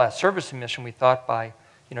did the last servicing mission, we thought by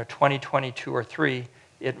 2022 or 3,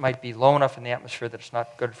 it might be low enough in the atmosphere that it's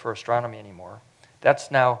not good for astronomy anymore.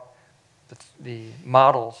 That's now, the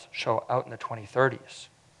models show out in the 2030s.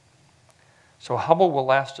 So Hubble will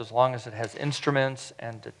last as long as it has instruments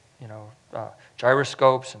and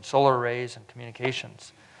gyroscopes and solar arrays and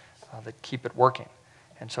communications that keep it working.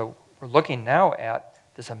 And so we're looking now at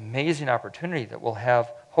this amazing opportunity that we'll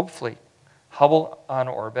have, hopefully, Hubble on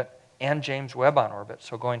orbit and James Webb on orbit,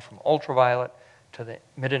 so going from ultraviolet to the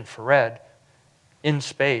mid-infrared in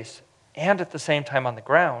space, and at the same time on the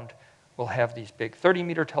ground, we'll have these big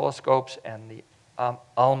 30-meter telescopes and the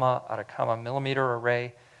ALMA Atacama millimeter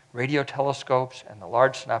array radio telescopes and the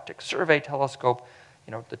Large Synoptic Survey telescope.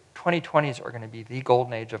 The 2020s are going to be the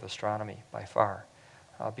golden age of astronomy by far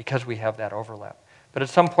because we have that overlap. But at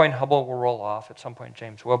some point, Hubble will roll off. At some point,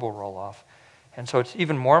 James Webb will roll off. And so it's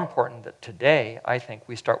even more important that today, I think,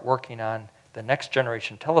 we start working on the next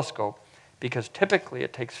generation telescope, because typically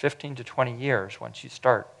it takes 15 to 20 years once you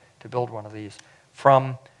start to build one of these,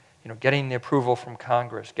 from getting the approval from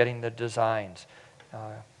Congress, getting the designs,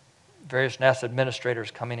 various NASA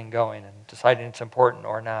administrators coming and going and deciding it's important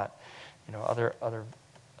or not, other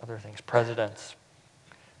things, presidents,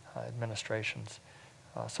 administrations.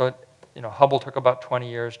 Hubble took about 20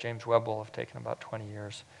 years. James Webb will have taken about 20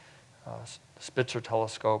 years. The Spitzer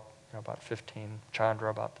telescope, about 15. Chandra,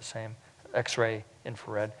 about the same. X-ray,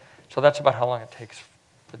 infrared. So that's about how long it takes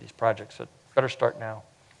for these projects. So better start now.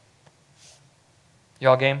 You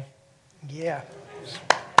all game? Yeah.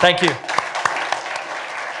 Thank you.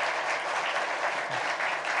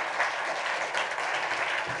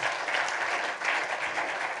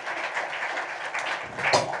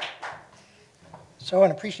 So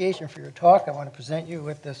in appreciation for your talk, I want to present you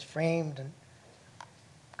with this framed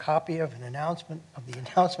copy of the announcement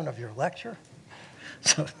of your lecture.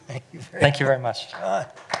 So thank you very much. Thank you very much.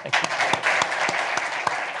 Thank you.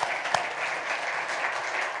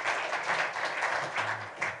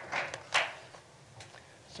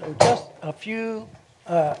 So just a few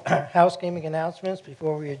housekeeping announcements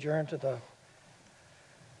before we adjourn to the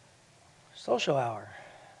social hour.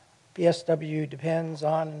 PSW depends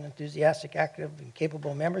on an enthusiastic, active, and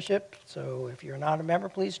capable membership. So if you're not a member,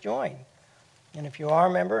 please join. And if you are a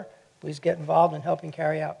member, please get involved in helping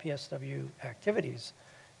carry out PSW activities.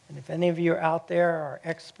 And if any of you out there are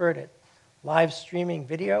expert at live streaming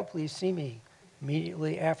video, please see me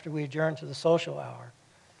immediately after we adjourn to the social hour.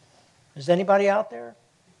 Is anybody out there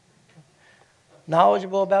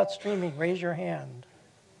knowledgeable about streaming? Raise your hand.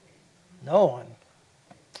 No one.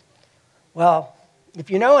 Well, if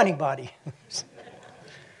you know anybody,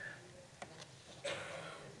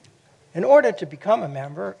 in order to become a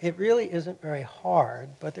member, it really isn't very hard,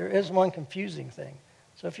 but there is one confusing thing.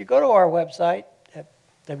 So if you go to our website at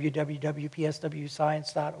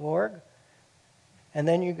www.pswscience.org. And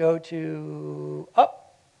then you go to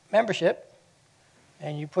membership,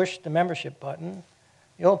 and you push the membership button.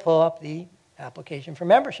 You'll pull up the application for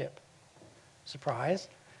membership. Surprise.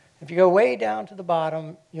 If you go way down to the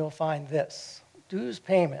bottom, you'll find this, dues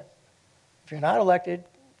payment. If you're not elected,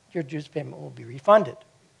 your dues payment will be refunded.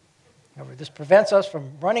 However, this prevents us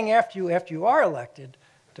from running after you are elected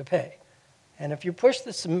to pay. And if you push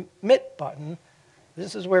the submit button,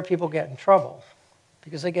 this is where people get in trouble,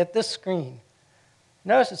 because they get this screen.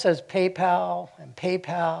 Notice it says PayPal and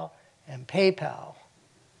PayPal and PayPal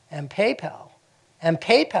and PayPal and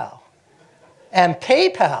PayPal and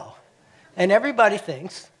PayPal. And everybody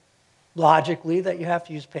thinks, logically, that you have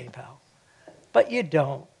to use PayPal. But you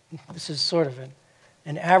don't. This is sort of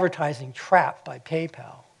an advertising trap by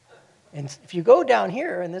PayPal. And if you go down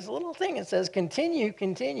here, and there's a little thing that says continue,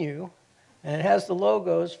 continue, and it has the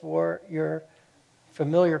logos for your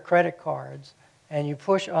familiar credit cards, and you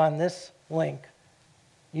push on this link,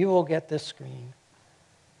 you will get this screen,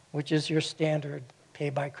 which is your standard pay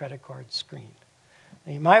by credit card screen.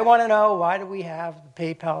 Now, you might want to know, why do we have the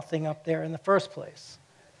PayPal thing up there in the first place?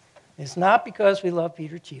 It's not because we love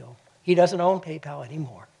Peter Thiel. He doesn't own PayPal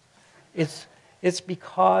anymore. It's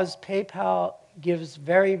because PayPal gives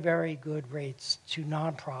very, very good rates to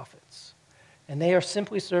nonprofits. And they are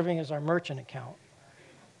simply serving as our merchant account.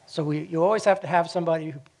 So you always have to have somebody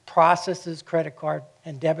who processes credit card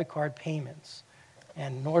and debit card payments.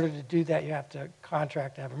 And in order to do that, you have to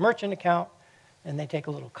contract to have a merchant account, and they take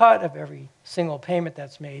a little cut of every single payment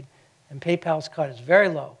that's made. And PayPal's cut is very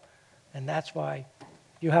low. And that's why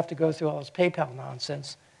you have to go through all this PayPal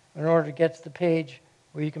nonsense in order to get to the page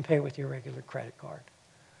where you can pay with your regular credit card.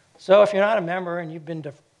 So if you're not a member and you've been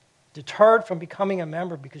deterred from becoming a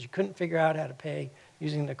member because you couldn't figure out how to pay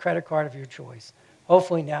using the credit card of your choice,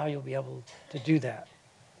 hopefully now you'll be able to do that.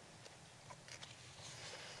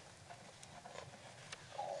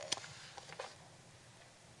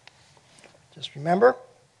 Just remember,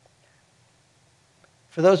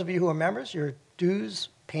 for those of you who are members, your dues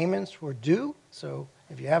payments were due. So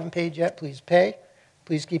if you haven't paid yet, please pay.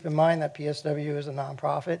 Please keep in mind that PSW is a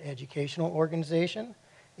nonprofit educational organization.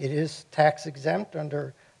 It is tax exempt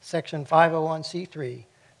under Section 501c3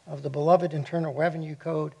 of the beloved Internal Revenue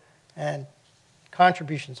Code, and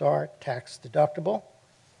contributions are tax deductible.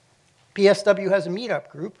 PSW has a meetup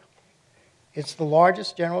group. It's the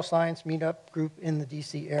largest general science meetup group in the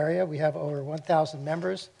DC area. We have over 1,000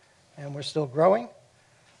 members, and we're still growing.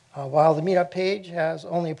 While the meetup page has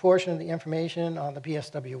only a portion of the information on the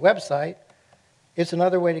PSW website, it's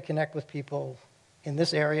another way to connect with people in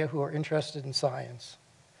this area who are interested in science.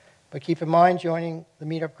 But keep in mind, joining the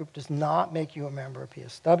meetup group does not make you a member of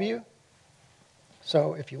PSW.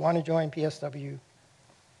 So if you want to join PSW,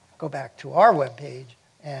 go back to our webpage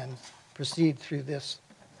and proceed through this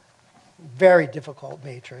very difficult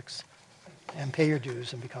matrix and pay your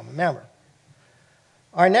dues and become a member.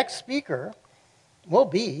 Our next speaker will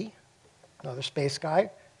be another space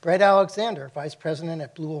guy, Brett Alexander, Vice President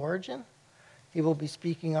at Blue Origin. He will be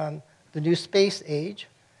speaking on the new space age,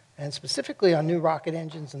 and specifically on new rocket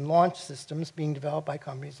engines and launch systems being developed by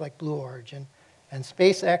companies like Blue Origin and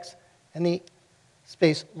SpaceX, and the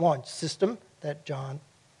Space Launch System that John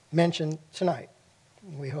mentioned tonight.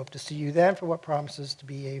 We hope to see you then for what promises to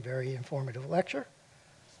be a very informative lecture.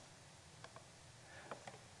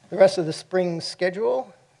 The rest of the spring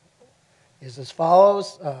schedule is as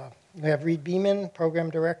follows. We have Reed Beeman, Program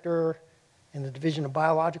Director in the Division of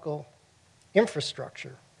Biological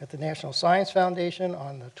Infrastructure at the National Science Foundation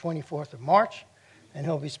on the 24th of March, and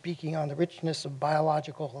he'll be speaking on the richness of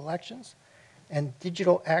biological elections and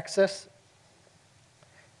digital access.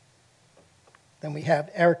 Then we have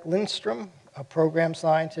Eric Lindstrom, a program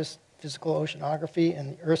scientist, physical oceanography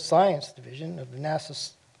in the Earth Science Division of the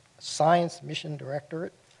NASA Science Mission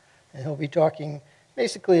Directorate, and he'll be talking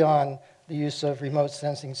basically on the use of remote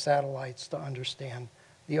sensing satellites to understand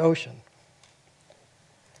the ocean.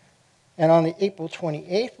 And on the April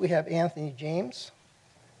 28th, we have Anthony James,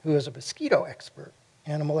 who is a mosquito expert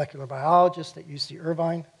and a molecular biologist at UC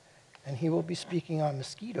Irvine, and he will be speaking on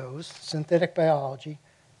mosquitoes, synthetic biology,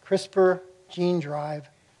 CRISPR, gene drive,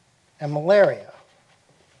 and malaria.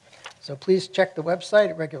 So please check the website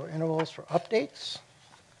at regular intervals for updates.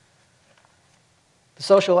 The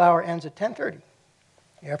social hour ends at 10:30,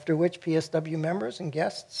 after which PSW members and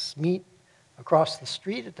guests meet across the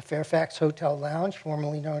street at the Fairfax Hotel Lounge,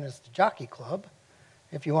 formerly known as the Jockey Club.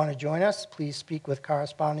 If you want to join us, please speak with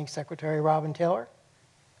Corresponding Secretary Robin Taylor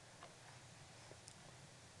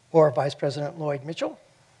or Vice President Lloyd Mitchell,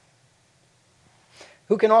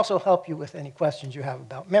 who can also help you with any questions you have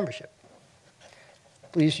about membership.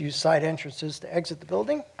 Please use side entrances to exit the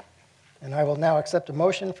building. And I will now accept a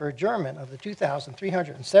motion for adjournment of the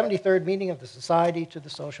 2373rd meeting of the Society to the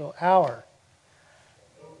Social Hour.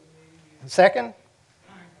 And second?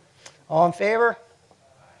 All in favor?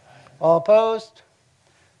 All opposed?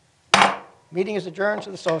 Meeting is adjourned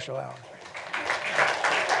to the social hour.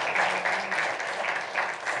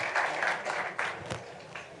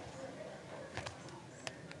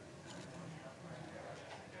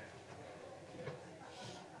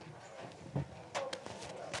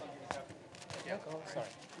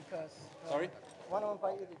 Sorry? I want to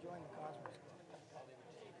invite you to join the Cosmos Club.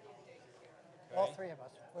 All three of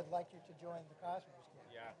us would like you to join the Cosmos Club.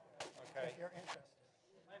 Yeah, okay. If you're interested.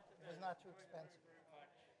 It's not too expensive.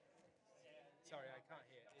 Sorry, I can't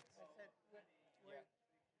hear.